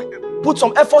will have to put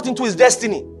some effort into his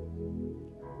destiny.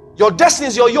 Your destiny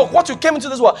is your yoke. What you came into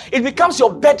this world, it becomes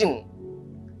your burden.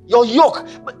 Your yoke.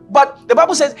 But the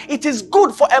Bible says it is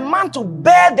good for a man to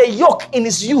bear the yoke in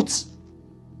his youth.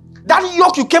 That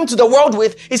yoke you came to the world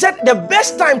with, he said the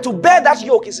best time to bear that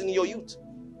yoke is in your youth.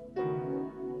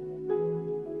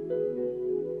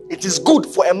 It is good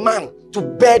for a man to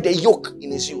bear the yoke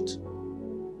in his youth.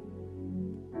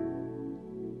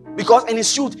 Because in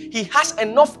his youth, he has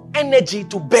enough energy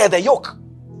to bear the yoke.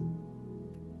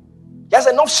 He has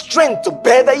enough strength to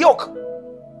bear the yoke.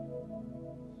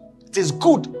 It is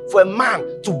good for a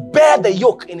man to bear the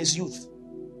yoke in his youth.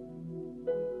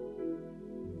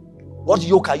 What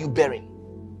yoke are you bearing?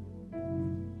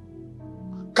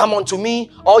 Come unto me,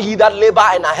 all ye that labor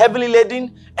and are heavily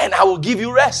laden, and I will give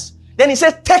you rest. Then he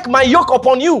says, take my yoke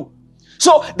upon you.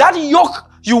 So that yoke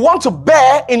you want to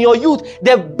bear in your youth,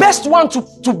 the best one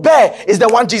to bear is the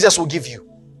one Jesus will give you.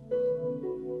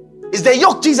 Is the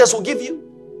yoke Jesus will give you.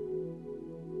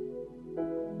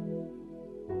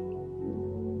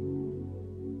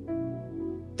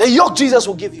 The yoke Jesus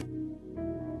will give you.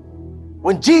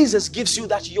 When Jesus gives you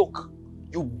that yoke,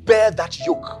 you bear that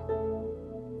yoke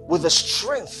with the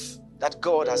strength that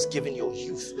God has given your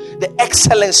youth. The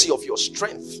excellency of your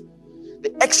strength.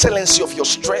 The excellency of your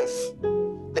strength.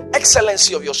 The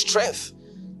excellency of your strength.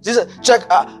 Jesus, check,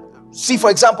 see for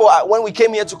example, when we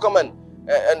came here to come and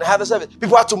have a service,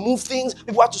 people had to move things,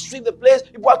 people had to sweep the place,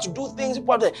 people had to do things,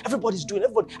 everybody's doing,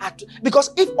 everybody had to, because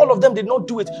if all of them did not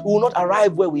do it, we will not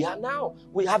arrive where we are now.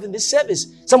 We're having this service.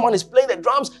 Someone is playing the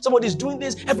drums, somebody is doing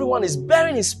this, everyone is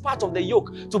bearing his part of the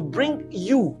yoke to bring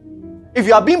you. If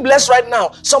you are being blessed right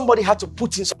now, somebody had to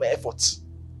put in some efforts.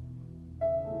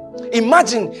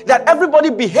 Imagine that everybody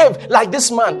behaved like this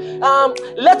man.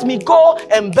 Let me go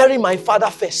and bury my father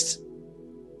first.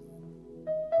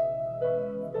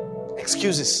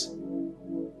 Excuses.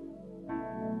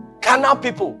 Carnal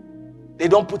people, they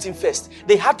don't put him first.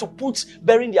 They had to put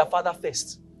burying their father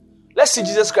first. Let's see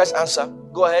Jesus Christ's answer.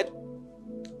 Go ahead.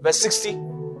 Verse 60.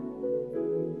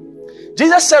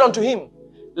 Jesus said unto him,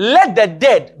 let the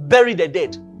dead bury the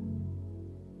dead.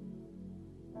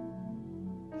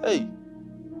 Hey.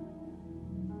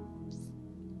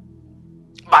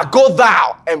 But go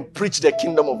thou and preach the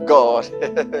kingdom of God.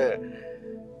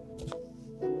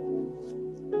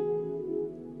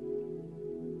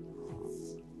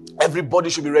 Everybody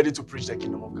should be ready to preach the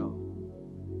kingdom of God.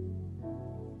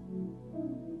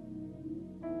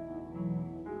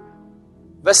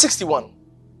 Verse 61.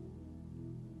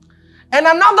 And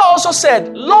another also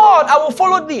said, Lord, I will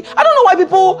follow thee. I don't know why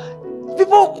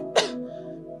people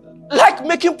like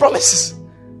making promises.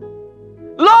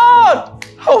 Lord,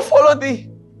 I will follow thee.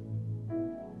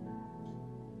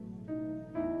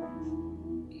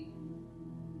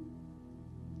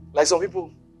 Like some people,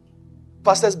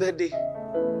 pastor's birthday.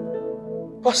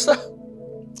 Pastor,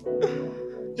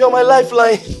 you're my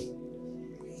lifeline.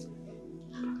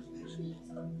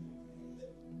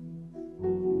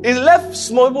 He left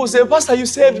small people who say, Pastor, you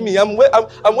saved me. I'm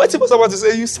waiting for someone to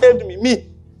say, you saved me.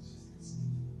 Me.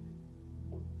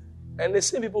 And the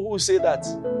same people who will say that,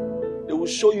 they will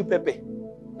show you Pepe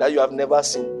that you have never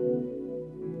seen.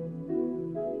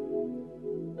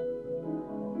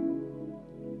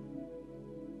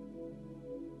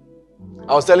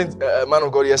 I was telling a man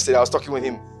of God yesterday, I was talking with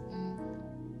him.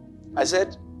 I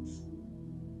said,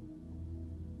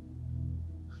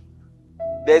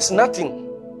 there's nothing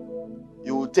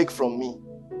you will take from me.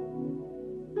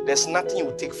 There's nothing you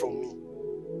will take from me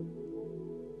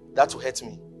that will hurt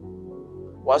me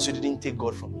once you didn't take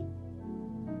God from me.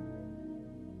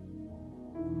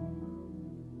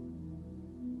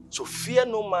 So fear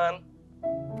no man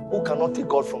who cannot take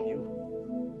God from you.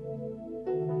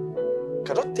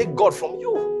 Cannot take God from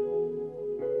you.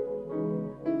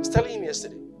 I was telling him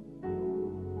yesterday.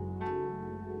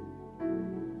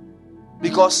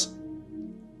 Because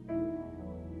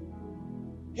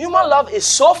human love is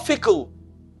so fickle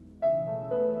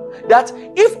that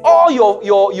if all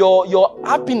your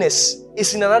happiness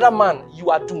is in another man,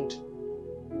 you are doomed.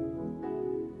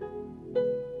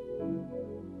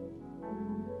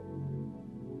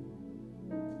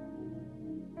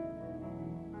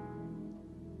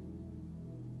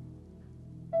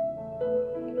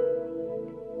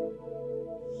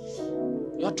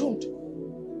 You're doomed.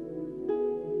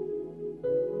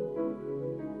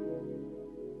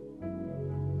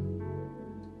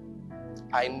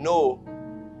 I know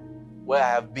where I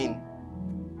have been.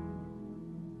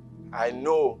 I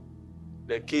know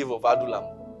the cave of Adullam.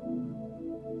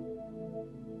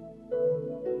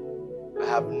 I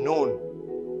have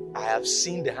known, I have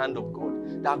seen the hand of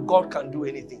God, that God can do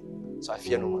anything. So I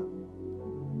fear no man.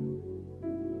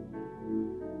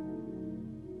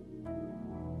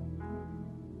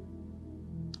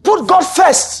 Put God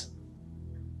first.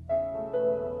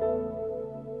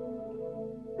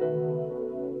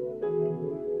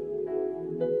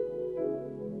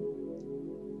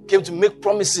 Came to make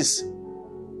promises.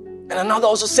 And another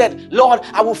also said, Lord,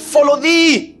 I will follow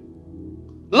thee.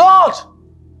 Lord,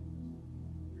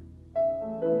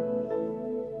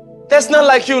 there's none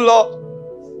like you, Lord.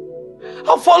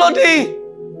 I'll follow thee.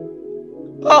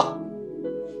 Oh.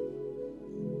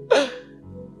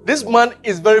 This man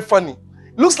is very funny.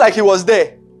 Looks like he was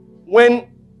there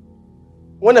when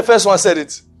the first one said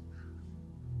it.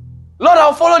 Lord,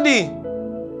 I'll follow thee.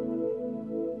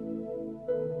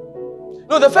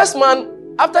 No, the first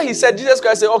man, after he said, Jesus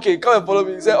Christ said, okay, come and follow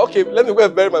me. He said, okay, let me go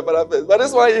and bury my father first. But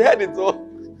this one, he heard it. So,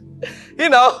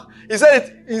 he said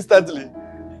it instantly.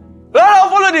 Lord, I'll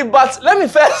follow thee, but let me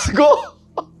first go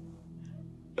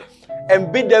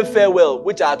and bid them farewell,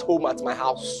 which are at home at my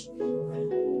house.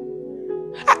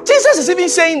 Jesus is even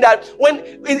saying that when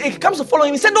it comes to following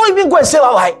him, he said, don't even go and say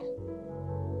bye-bye.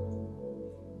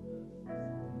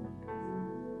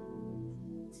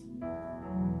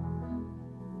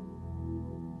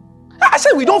 I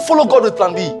said we don't follow God with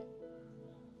plan B.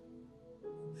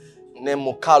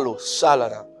 Nemokalo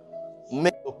salana,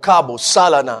 Melokabo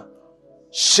salana,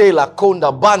 Shela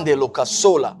konda bande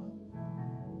lokasola.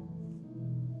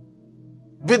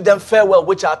 Bid them farewell,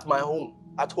 which are at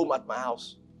home at my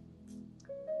house.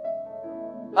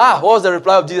 What was the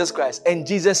reply of Jesus Christ? And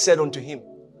Jesus said unto him,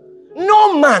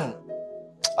 no man,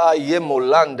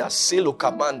 Ayemolanda silo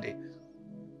kamande.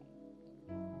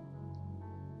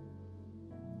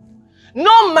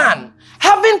 No man,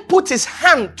 having put his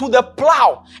hand to the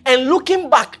plow and looking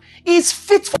back, is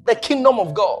fit for the kingdom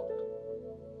of God.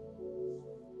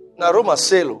 Naroma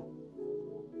Selo.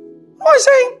 What is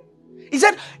he saying? He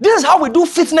said, this is how we do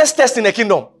fitness test in the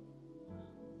kingdom.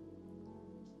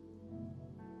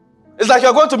 It's like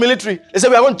you're going to military. They say,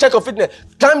 we are going to check your fitness.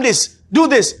 Climb this, do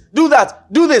that,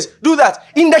 do that.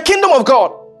 In the kingdom of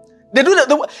God, they do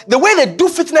the way they do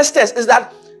fitness test is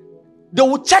that they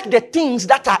will check the things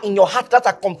that are in your heart that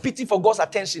are competing for God's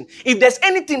attention. If there's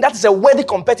anything that is a worthy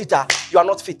competitor, you are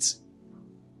not fit.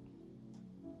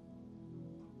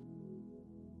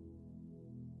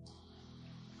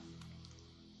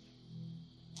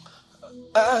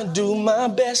 I do my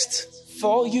best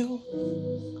for you.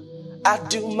 I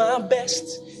do my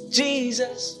best,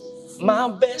 Jesus, my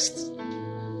best,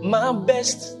 my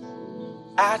best.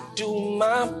 I do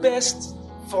my best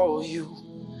for you.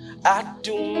 I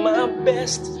do my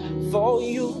best for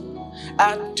you.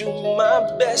 I do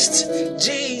my best,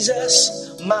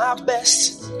 Jesus, my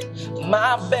best,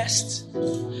 my best.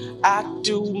 I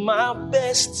do my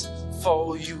best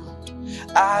for you.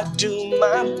 I do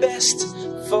my best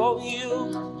for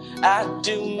you. I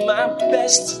do my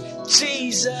best,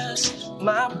 Jesus,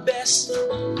 my best,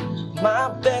 my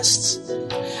best.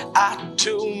 I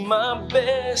do my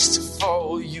best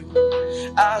for you.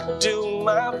 I do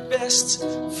my best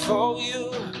for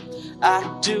you.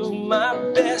 I do my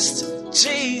best,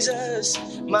 Jesus,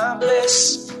 my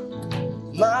best,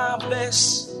 my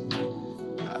best.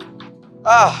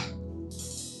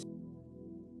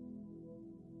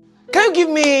 Can you give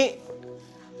me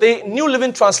the New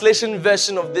Living Translation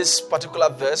version of this particular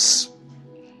verse?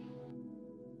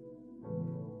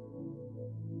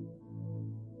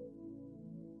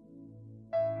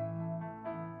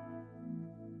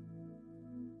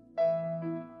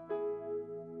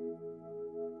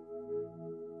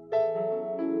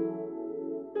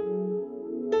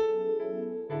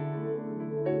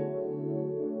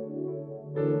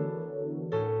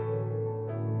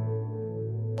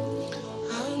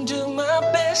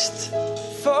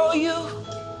 For you,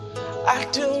 I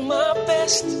do my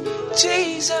best,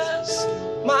 Jesus,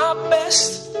 my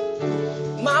best,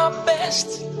 my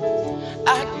best.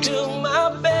 I do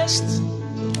my best,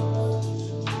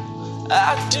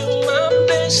 I do my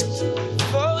best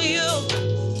for you,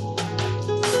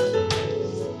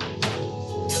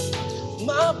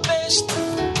 my best,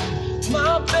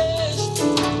 my best.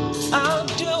 I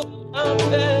do my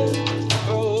best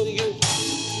for you.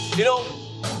 You know,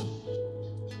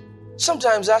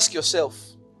 sometimes ask yourself,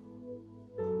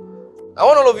 I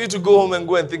want all of you to go home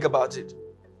and think about it.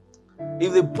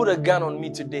 If they put a gun on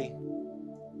me today,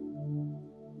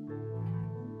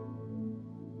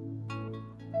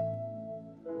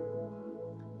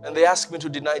 and they ask me to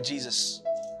deny Jesus,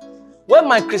 where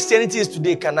my Christianity is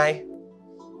today, can I?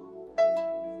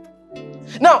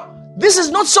 Now, this is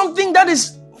not something that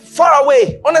is far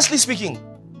away, honestly speaking.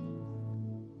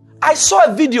 I saw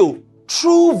a video,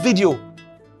 true video.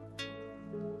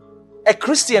 A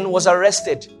Christian was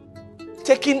arrested,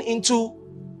 taken into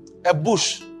a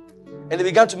bush, and they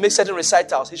began to make certain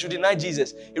recitals. He should deny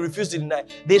Jesus. He refused to deny.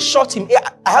 They shot him.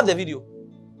 I have the video.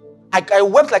 I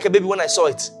wept like a baby when I saw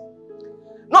it.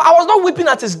 No, I was not weeping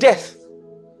at his death,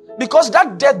 because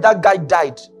that death that guy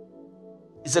died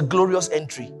is a glorious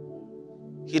entry.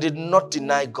 He did not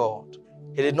deny God.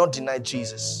 He did not deny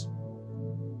Jesus.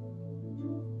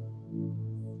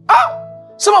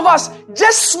 Some of us,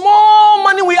 just small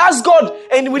money we asked God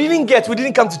and we didn't get. We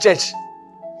didn't come to church.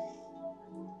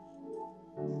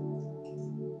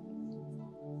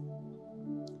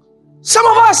 Some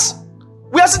of us,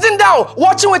 we are sitting down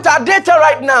watching with our data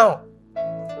right now.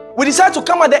 We decide to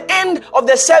come at the end of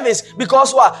the service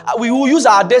because we will use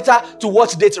our data to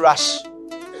watch Date Rush.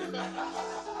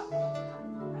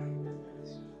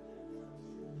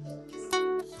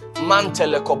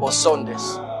 Mantele.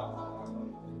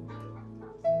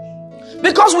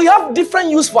 Because we have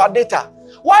different use for our data.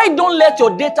 Why don't let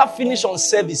your data finish on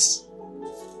service?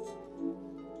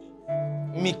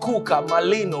 Mikuka,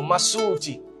 Malino,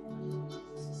 Masuti.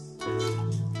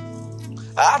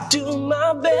 I do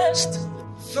my best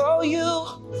for you.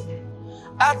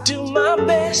 I do my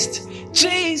best,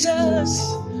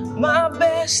 Jesus. My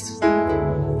best,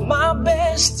 my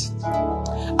best.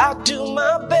 I do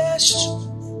my best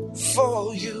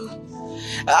for you.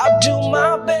 I do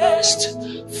my best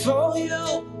for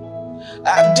you.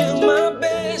 I do my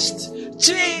best,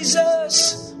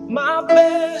 Jesus. My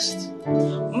best,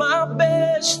 my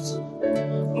best,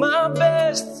 my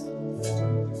best.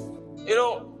 You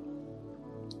know,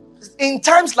 in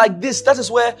times like this, that is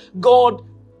where God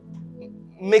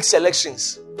makes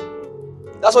selections.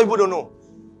 That's what people don't know.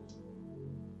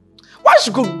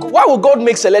 Why would God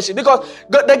make selection? Because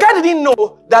the guy didn't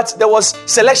know that there was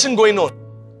selection going on.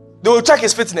 They will check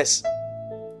his fitness.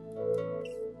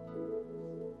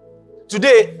 Till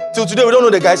today, we don't know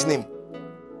the guy's name.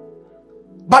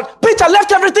 But Peter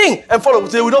left everything and followed.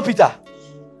 Today, we know Peter.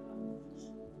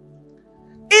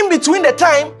 In between the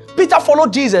time, Peter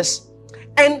followed Jesus.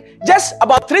 And just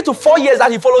about 3 to 4 years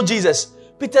that he followed Jesus,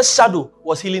 Peter's shadow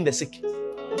was healing the sick.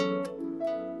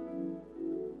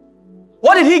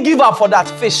 What did he give up for that?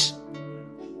 Fish.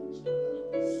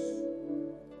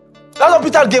 That's what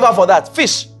Peter gave up for that.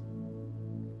 Fish.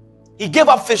 He gave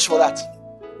up fish for that.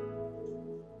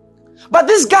 But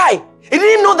this guy, he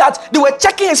didn't know that they were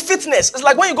checking his fitness. It's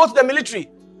like when you go to the military,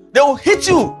 they will hit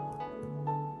you.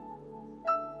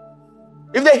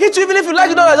 If they hit you, even if you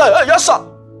like it, don't like, hey, yes, sir.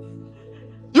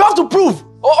 You have to prove.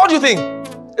 Or what do you think?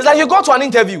 It's like you go to an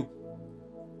interview.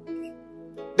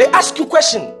 They ask you a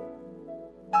question.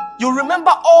 You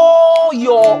remember all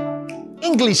your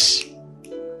English.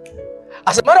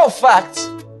 As a matter of fact,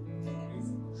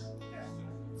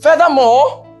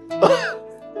 furthermore,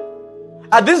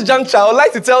 at this juncture, I would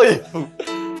like to tell you, you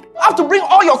have to bring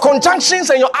all your conjunctions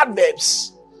and your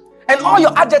adverbs and all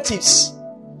your adjectives,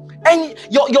 and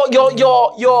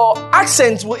your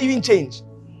accent will even change.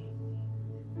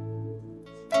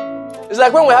 It's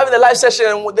like when we're having a live session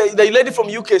and the lady from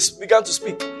UK began to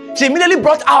speak. She immediately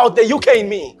brought out the UK in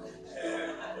me.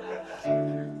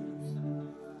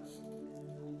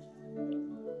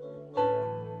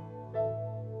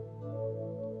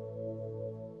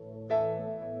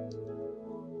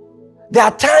 There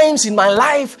are times in my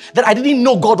life that I didn't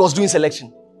know God was doing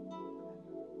selection.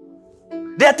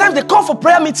 There are times they call for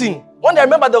prayer meeting. One day I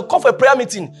remember they called for a prayer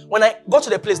meeting. When I got to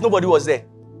the place, nobody was there.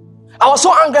 I was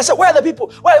so angry. I said, where are the people?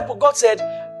 Where are the people? God said,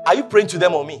 are you praying to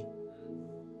them or me?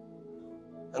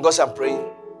 And God said, I'm praying.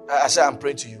 I said, I'm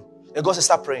praying to you. And God said,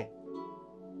 start praying.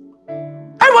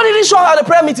 Everybody didn't show up at the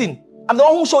prayer meeting. I'm the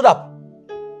one who showed up.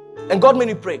 And God made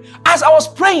me pray. As I was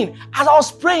praying,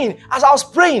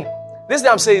 this day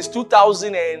I'm saying is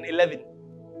 2011.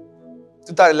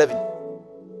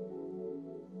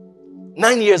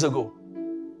 9 years ago.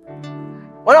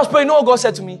 When I was praying, you know what God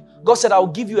said to me? God said, I will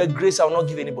give you a grace I will not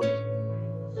give anybody.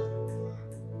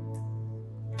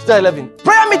 2011.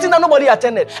 Prayer meeting that nobody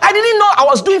attended. I didn't know I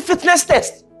was doing fitness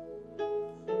test.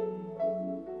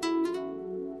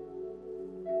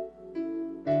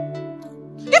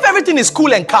 If everything is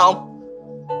cool and calm,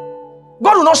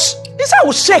 God will not, this I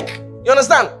will shake. You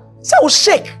understand? This I will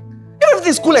shake. If everything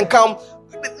is cool and calm,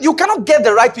 you cannot get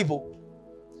the right people.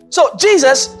 So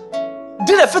Jesus,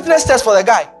 did a fitness test for the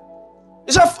guy.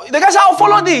 He said, the guy said, I'll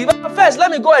follow thee. But first, let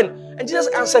me go and Jesus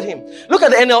answered him. Look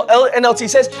at the NLT. It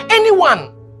says,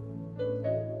 anyone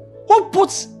who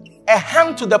puts a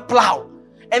hand to the plow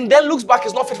and then looks back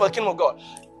is not fit for the kingdom of God.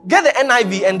 Get the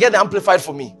NIV and get the Amplified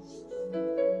for me.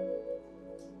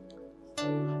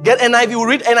 Get NIV, we'll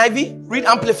read NIV, read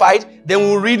Amplified, then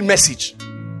we'll read Message.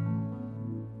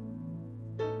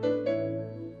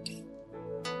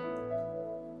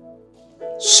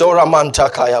 Soramanta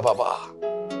Kaya Baba.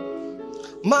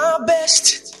 My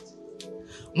best,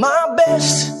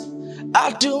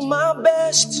 I do my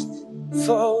best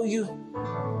for you.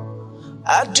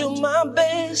 I do my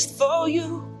best for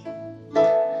you.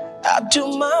 I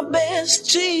do my best,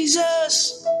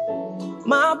 Jesus.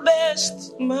 My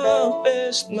best.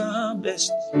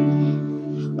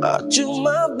 I do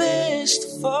my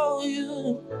best for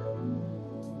you.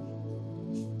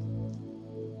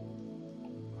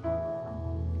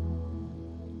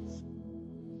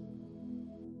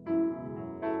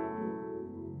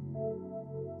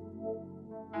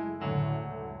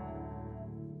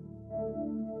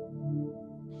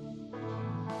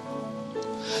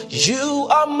 You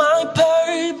are my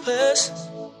purpose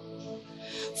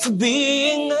for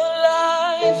being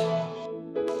alive.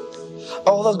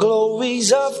 All the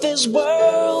glories of this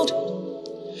world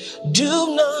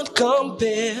do not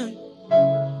compare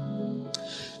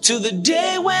to the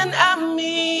day when I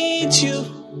meet you.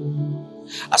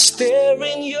 I stare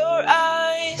in your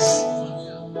eyes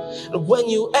when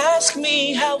you ask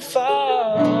me how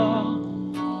far.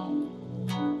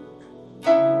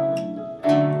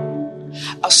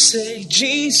 I say,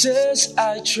 Jesus,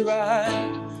 I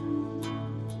tried.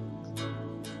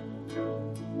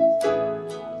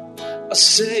 I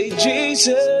say,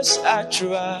 Jesus, I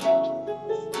tried.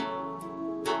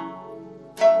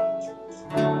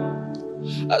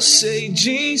 I say,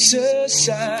 Jesus,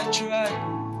 I tried.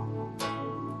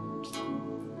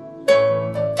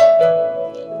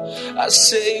 I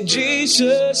say,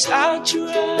 Jesus, I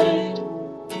tried.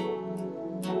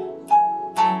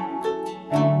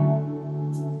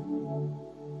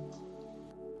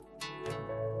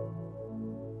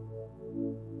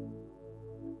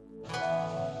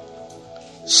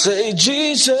 Say,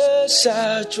 Jesus,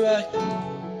 I tried.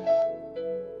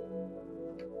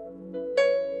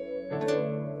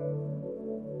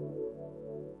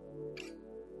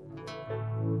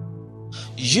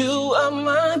 You are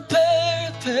my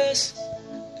purpose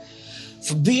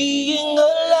for being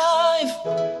alive.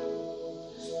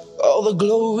 All the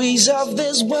glories of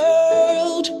this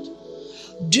world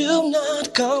do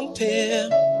not compare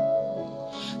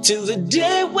to the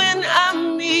day when I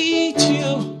meet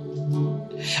you.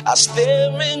 I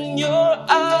stare in your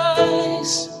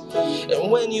eyes,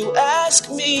 and when you ask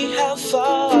me how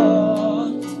far,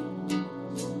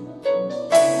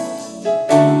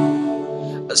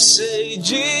 I say,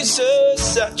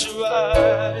 Jesus, I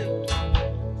tried.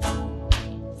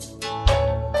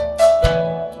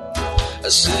 I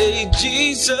say,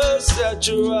 Jesus, I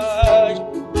tried.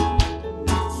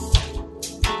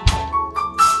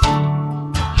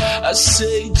 I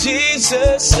say,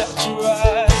 Jesus, I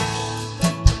tried.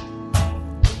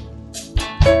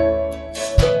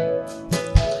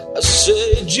 I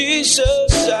say,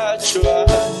 Jesus, I tried.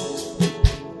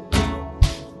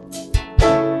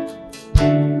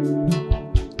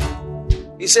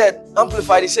 He said,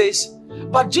 Amplified, he says,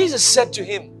 but Jesus said to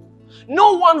him,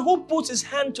 no one who puts his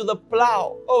hand to the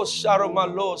plow, oh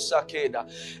Sharomalo Sakeda,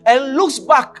 and looks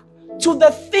back to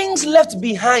the things left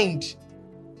behind.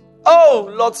 Oh,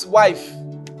 Lot's wife.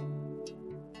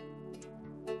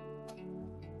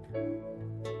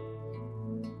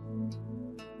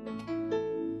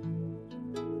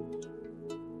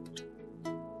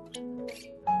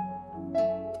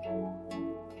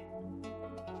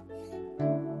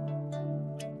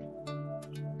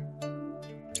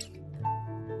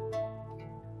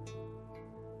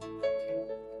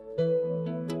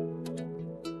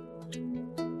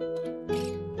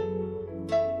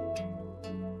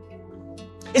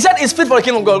 He said it's fit for the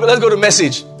kingdom of God. Let's go to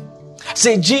Message.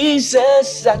 Say,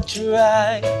 Jesus, I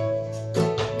tried.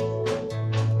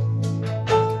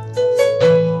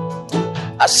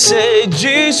 I say,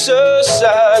 Jesus,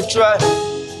 I tried.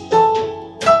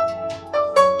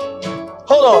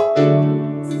 Hold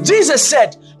on. Jesus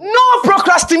said, no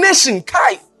procrastination.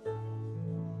 Kai.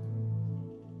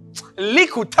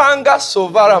 Likutanga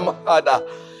sovara mahada.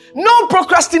 No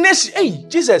procrastination. Hey,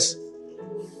 Jesus.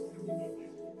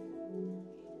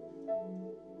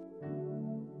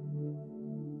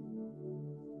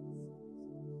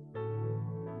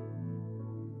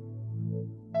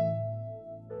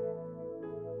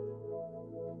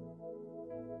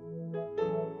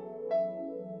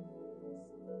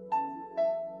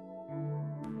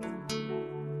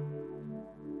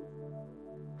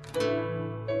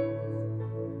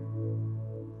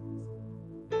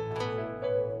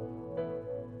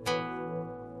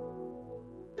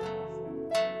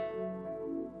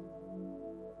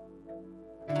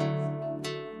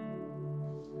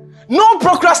 No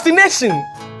procrastination.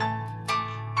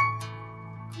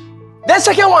 Then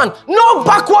second one, no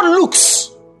backward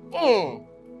looks.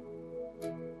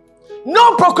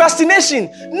 No procrastination,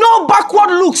 no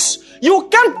backward looks. You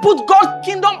can't put God's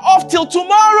kingdom off till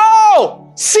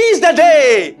tomorrow. Seize the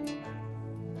day.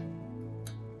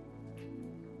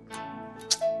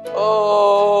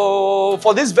 Oh,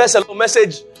 for this verse alone,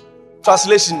 message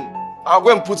translation, I'll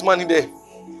go and put money there.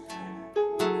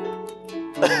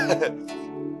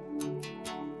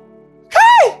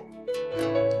 Hey!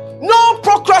 No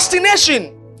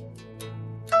procrastination.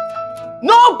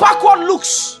 No backward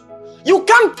looks. You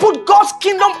can't put God's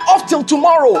kingdom off till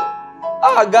tomorrow.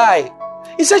 Guy.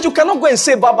 He said you cannot go and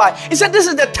say bye-bye. He said this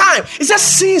is the time. He said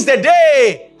seize the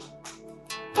day.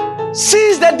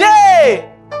 Seize the day.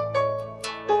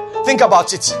 Think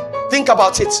about it. Think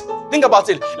about it. Think about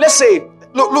it. Let's say,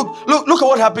 look at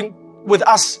what happened with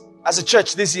us as a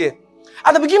church this year.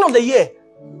 At the beginning of the year,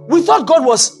 we thought God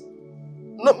was,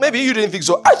 no, maybe you didn't think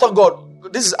so. I thought God,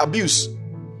 this is abuse.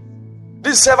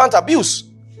 This is servant abuse.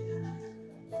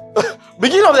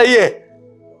 Beginning of the year,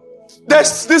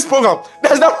 there's this program,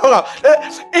 there's that program.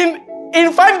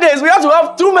 In 5 days, we have to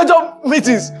have 2 major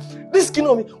meetings. This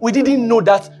kingdom, we didn't know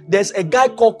that there's a guy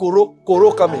called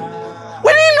Koro coming.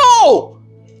 We didn't know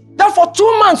that for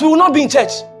 2 months we will not be in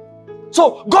church.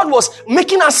 So God was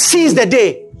making us seize the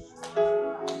day.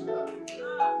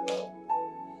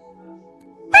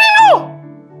 We didn't know.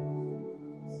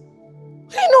 We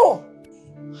didn't know.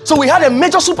 So we had a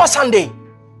major Super Sunday.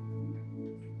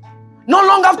 Not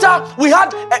long after, we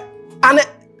had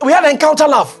Encounter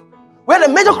Love. We had a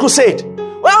major crusade.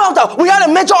 Well, after, we had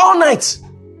a major all night.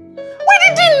 We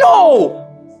didn't know.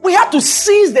 We had to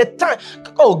seize the time.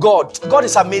 Oh God, God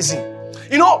is amazing.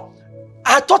 You know,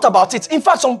 I thought about it. In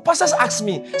fact, some pastors asked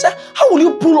me, said, how will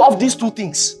you pull off these 2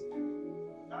 things?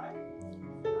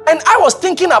 And I was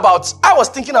thinking about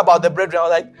the brethren. I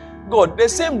was like, God, the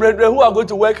same brethren who are going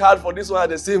to work hard for this one are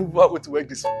the same who are going to work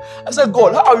this one. I said,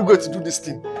 God, how are we going to do this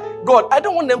thing? God, I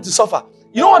don't want them to suffer.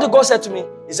 You know what the God said to me?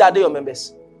 He said, are they your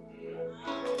members?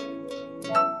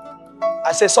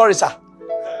 I said, sorry, sir.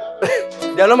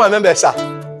 They are not my members, sir.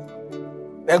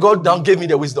 Then God now gave me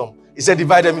the wisdom. He said,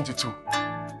 divide them into 2.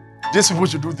 These people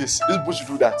should do this. These people should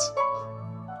do that.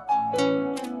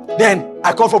 Then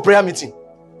I called for prayer meeting.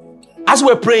 As we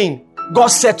were praying, God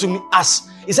said to me,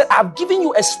 He said, I've given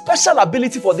you a special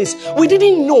ability for this. We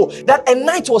didn't know that a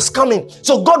night was coming.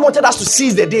 So God wanted us to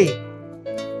seize the day.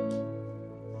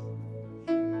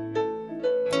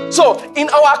 So in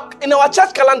our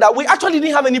church calendar, we actually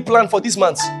didn't have any plan for this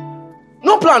month.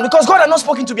 No plan, because God had not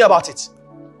spoken to me about it.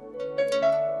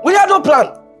 We had no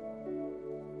plan.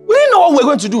 We didn't know what we were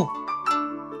going to do.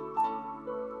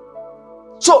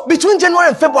 So between January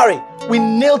and February, we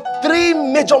nailed 3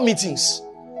 major meetings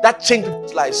that changed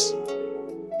people's lives.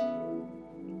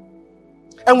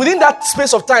 And within that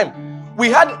space of time, we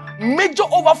had major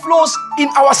overflows in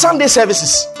our Sunday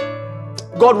services.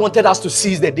 God wanted us to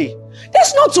seize the day.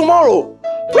 There's no tomorrow.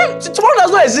 Tomorrow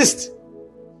does not exist.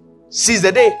 Seize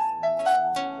the day.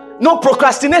 No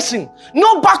procrastination.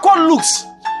 No backward looks.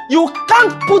 You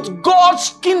can't put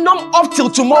God's kingdom off till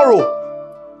tomorrow.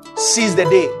 Seize the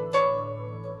day.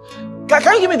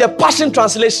 Can you give me the Passion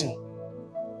Translation?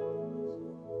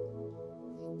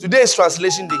 Today is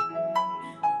translation day.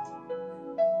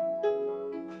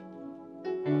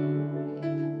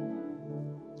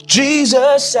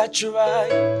 Jesus set you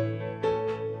right.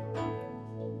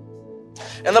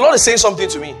 And the Lord is saying something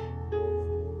to me.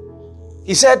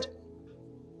 He said,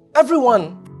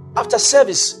 everyone, after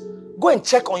service, go and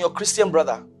check on your Christian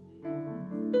brother.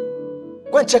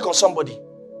 Go and check on somebody.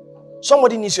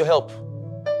 Somebody needs your help.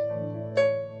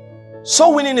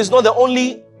 Soul winning is not the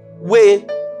only way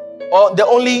or the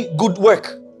only good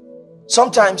work.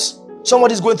 Sometimes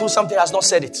somebody is going through something, has not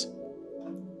said it.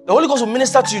 The Holy Ghost will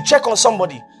minister to you. Check on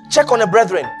somebody. Check on a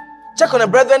brethren. Check on a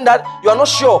brethren that you are not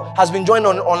sure has been joined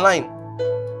online.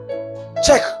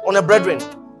 Check on a brethren.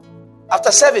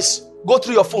 After service, go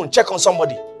through your phone. Check on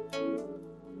somebody.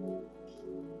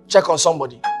 Check on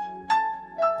somebody. I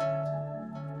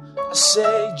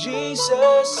say,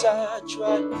 Jesus, I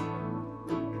tried.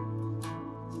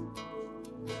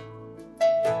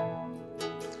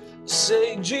 I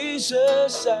say,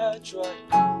 Jesus, I tried.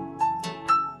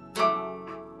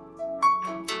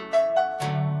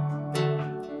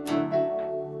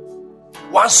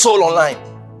 One soul online.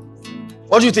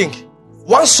 What do you think?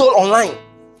 One soul online.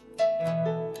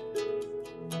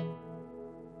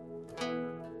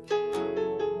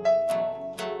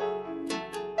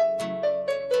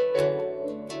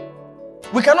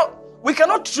 We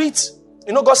cannot treat,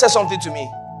 God said something to me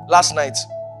last night.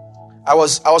 I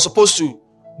was supposed to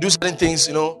do certain things,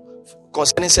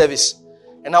 concerning service.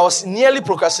 And I was nearly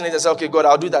procrastinating. I said, okay, God,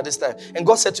 I'll do that this time. And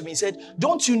God said to me, He said,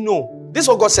 don't you know? This is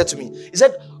what God said to me. He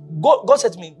said, God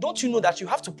said to me, don't you know that you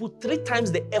have to put 3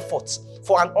 times the effort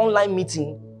for an online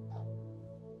meeting,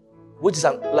 which is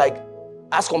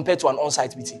as compared to an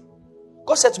on-site meeting?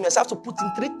 God said to me, I have to put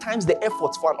in 3 times the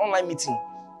effort for an online meeting.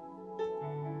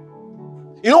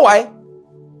 You know why?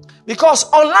 Because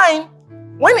online,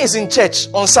 when it's in church,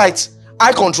 on site,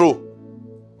 I control.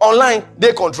 Online,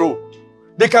 they control.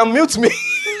 They can mute me.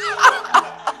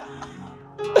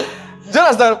 Do you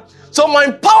understand? So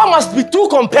my power must be too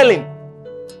compelling.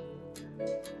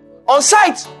 On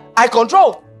site, I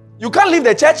control. You can't leave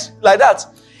the church like that.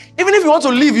 Even if you want to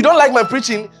leave, you don't like my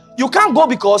preaching, you can't go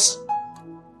because...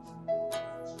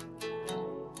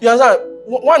 You understand?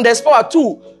 1, there's power.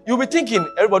 2, you'll be thinking,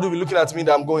 everybody will be looking at me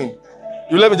that I'm going.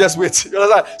 You let me just wait. You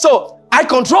understand? So, I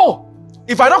control.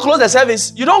 If I don't close the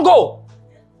service, you don't go.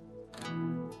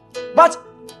 But,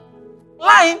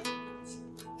 line,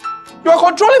 you are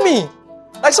controlling me.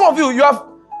 Like some of you, you have,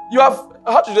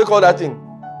 how do they call that thing?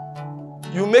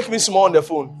 You make me small on the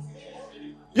phone.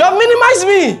 You have minimized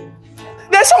me.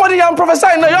 There's somebody I'm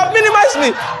prophesying now. You have minimized me.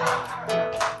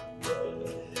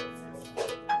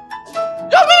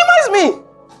 You have minimized me.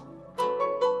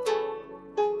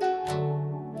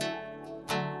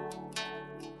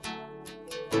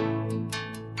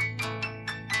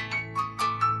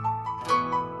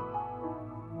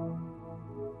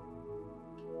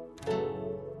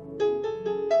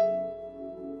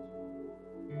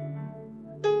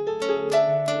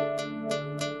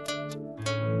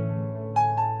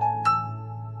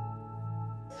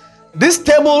 This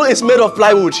table is made of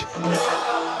plywood.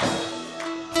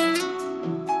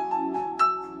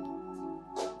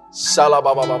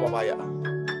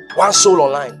 One soul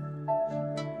online.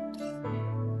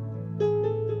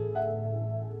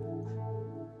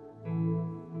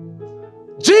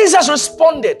 Jesus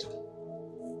responded,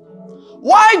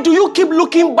 why do you keep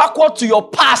looking backward to your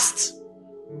past?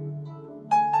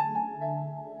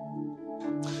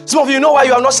 Some of you know why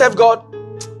you have not served God.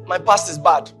 My past is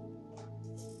bad.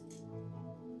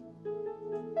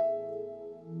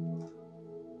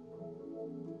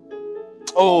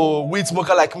 Oh, weed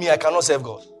smoker like me, I cannot serve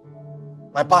God.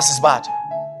 My past is bad.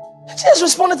 Jesus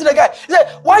responded to the guy. He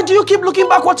said, why do you keep looking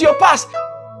backward to your past?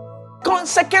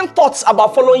 Second thoughts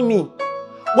about following me.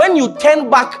 When you turn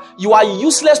back, you are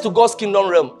useless to God's kingdom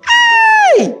realm.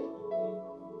 Hey!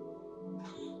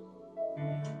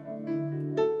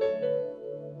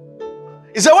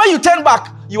 He said, when you turn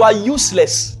back, you are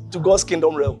useless to God's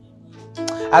kingdom realm.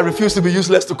 I refuse to be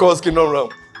useless to God's kingdom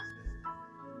realm.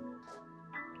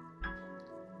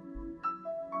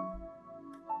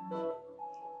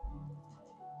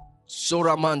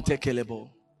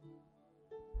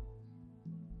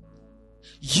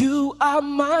 You are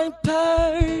my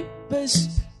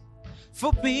purpose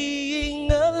for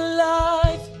being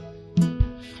alive.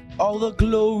 All the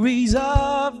glories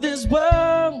of this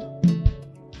world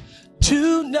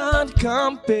do not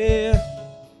compare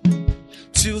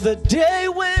to the day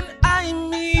when I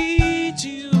meet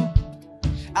you.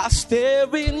 I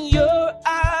stare in your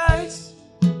eyes,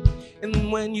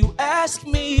 and when you ask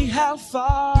me how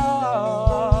far,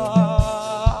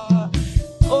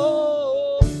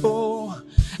 oh,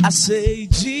 I say,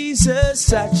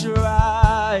 Jesus, at your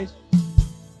right.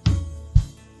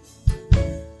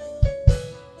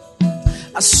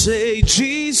 I say,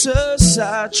 Jesus,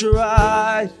 at your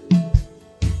right.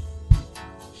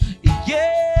 Yeah,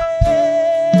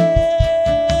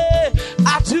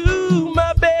 I do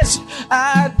my best.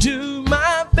 I do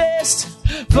my best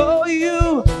for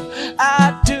you.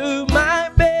 I do my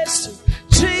best,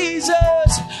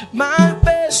 Jesus, my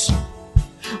best,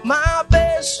 my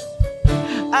best.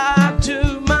 I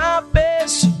do my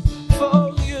best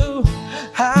for you.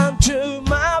 I do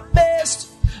my best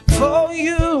for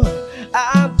you.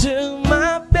 I do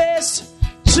my best,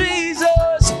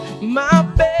 Jesus, my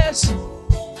best,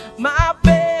 my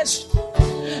best.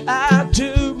 I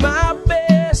do my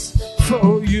best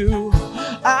for you.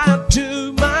 I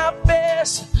do my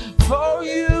best for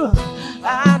you.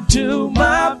 I do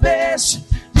my best,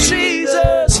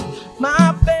 Jesus,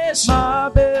 my best, my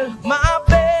best, my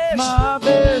best, my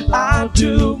best. I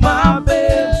do my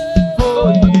best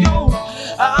for you.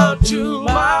 I'll do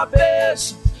my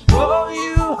best for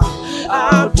you.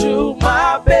 I'll do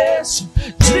my best,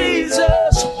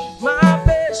 Jesus, my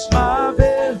best, my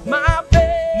best, my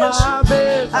best, my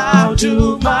best. I'll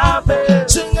do my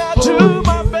best. Sing, I do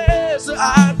my best.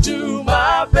 I do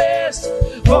my best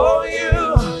for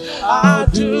you. I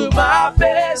do my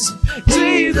best,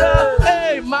 Jesus.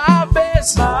 Hey, my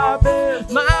best, my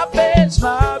best, my best,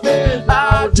 my best.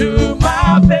 I'll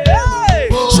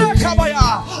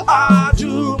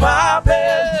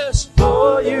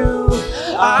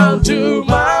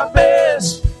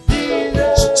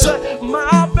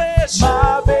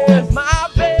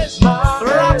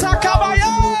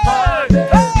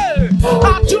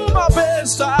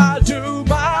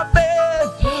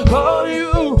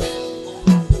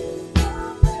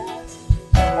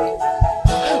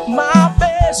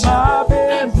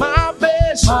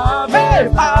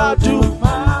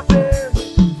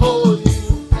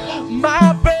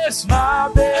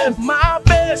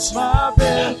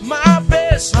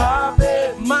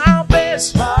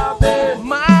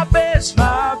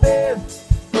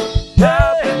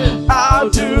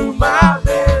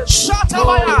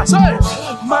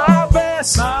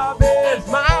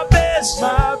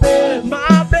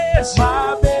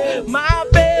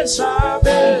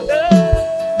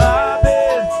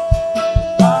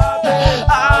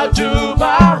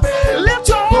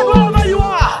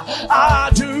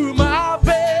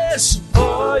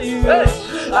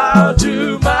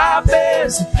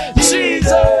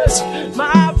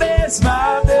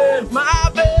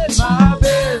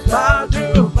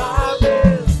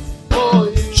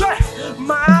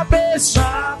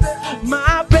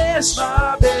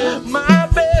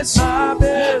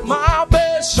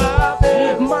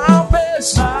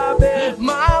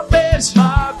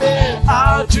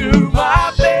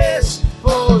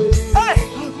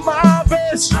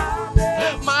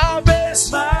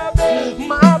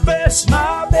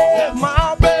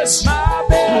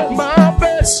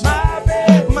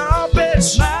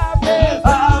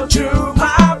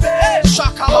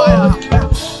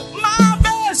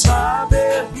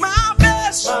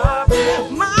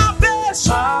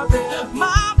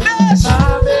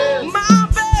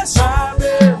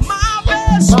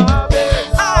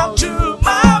best. I'll do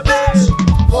my best.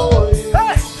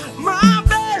 Hey, my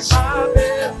best. My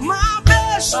best. My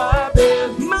best.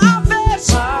 My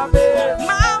best. My best.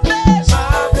 My best.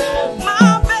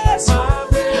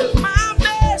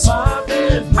 My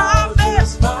best. My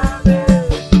best. My best.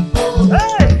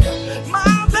 Hey,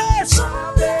 my best.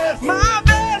 My best. My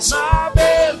best.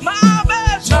 My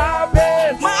best. My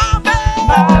best.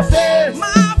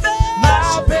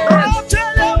 My best. I'll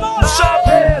tell them all.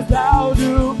 I'll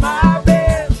do my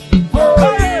best.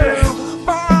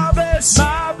 My best.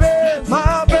 My best.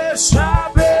 My best.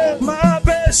 My best. My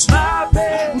best. My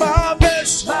best. My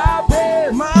best. My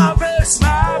best.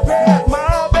 My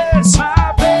best.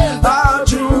 My best. I'll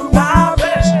do my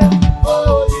best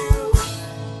for you.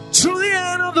 To the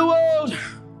end of the world,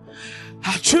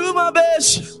 I'll do my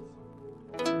best.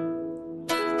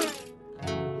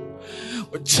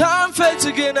 When time fades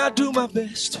again, I do my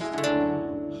best.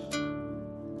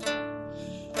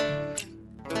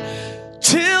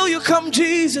 Till you come,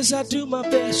 Jesus, I do my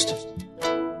best.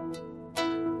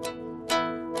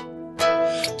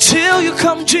 Till you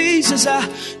come, Jesus, I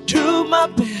do my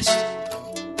best.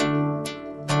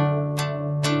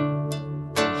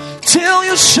 Till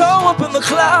you show up in the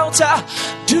clouds, I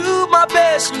do my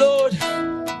best, Lord.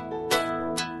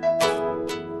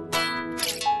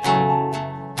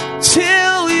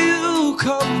 Till you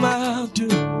come, I'll do.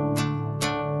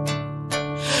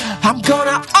 I'm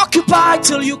gonna occupy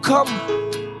till you come.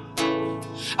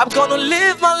 I'm gonna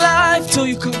live my life till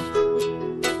you come.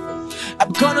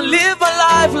 I'm gonna live my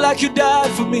life like you died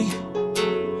for me.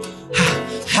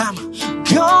 I'm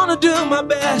gonna do my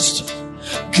best.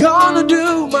 Gonna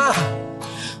do my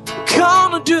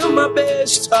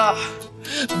best.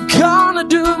 Gonna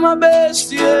do my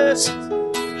best, yes.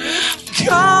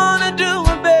 Gonna do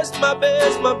my best, my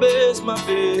best, my best, my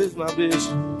best, my best.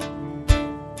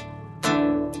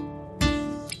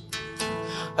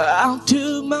 I'll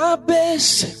do my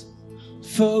best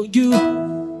for you.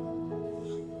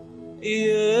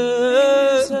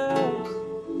 Yeah,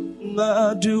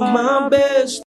 I'll do my best.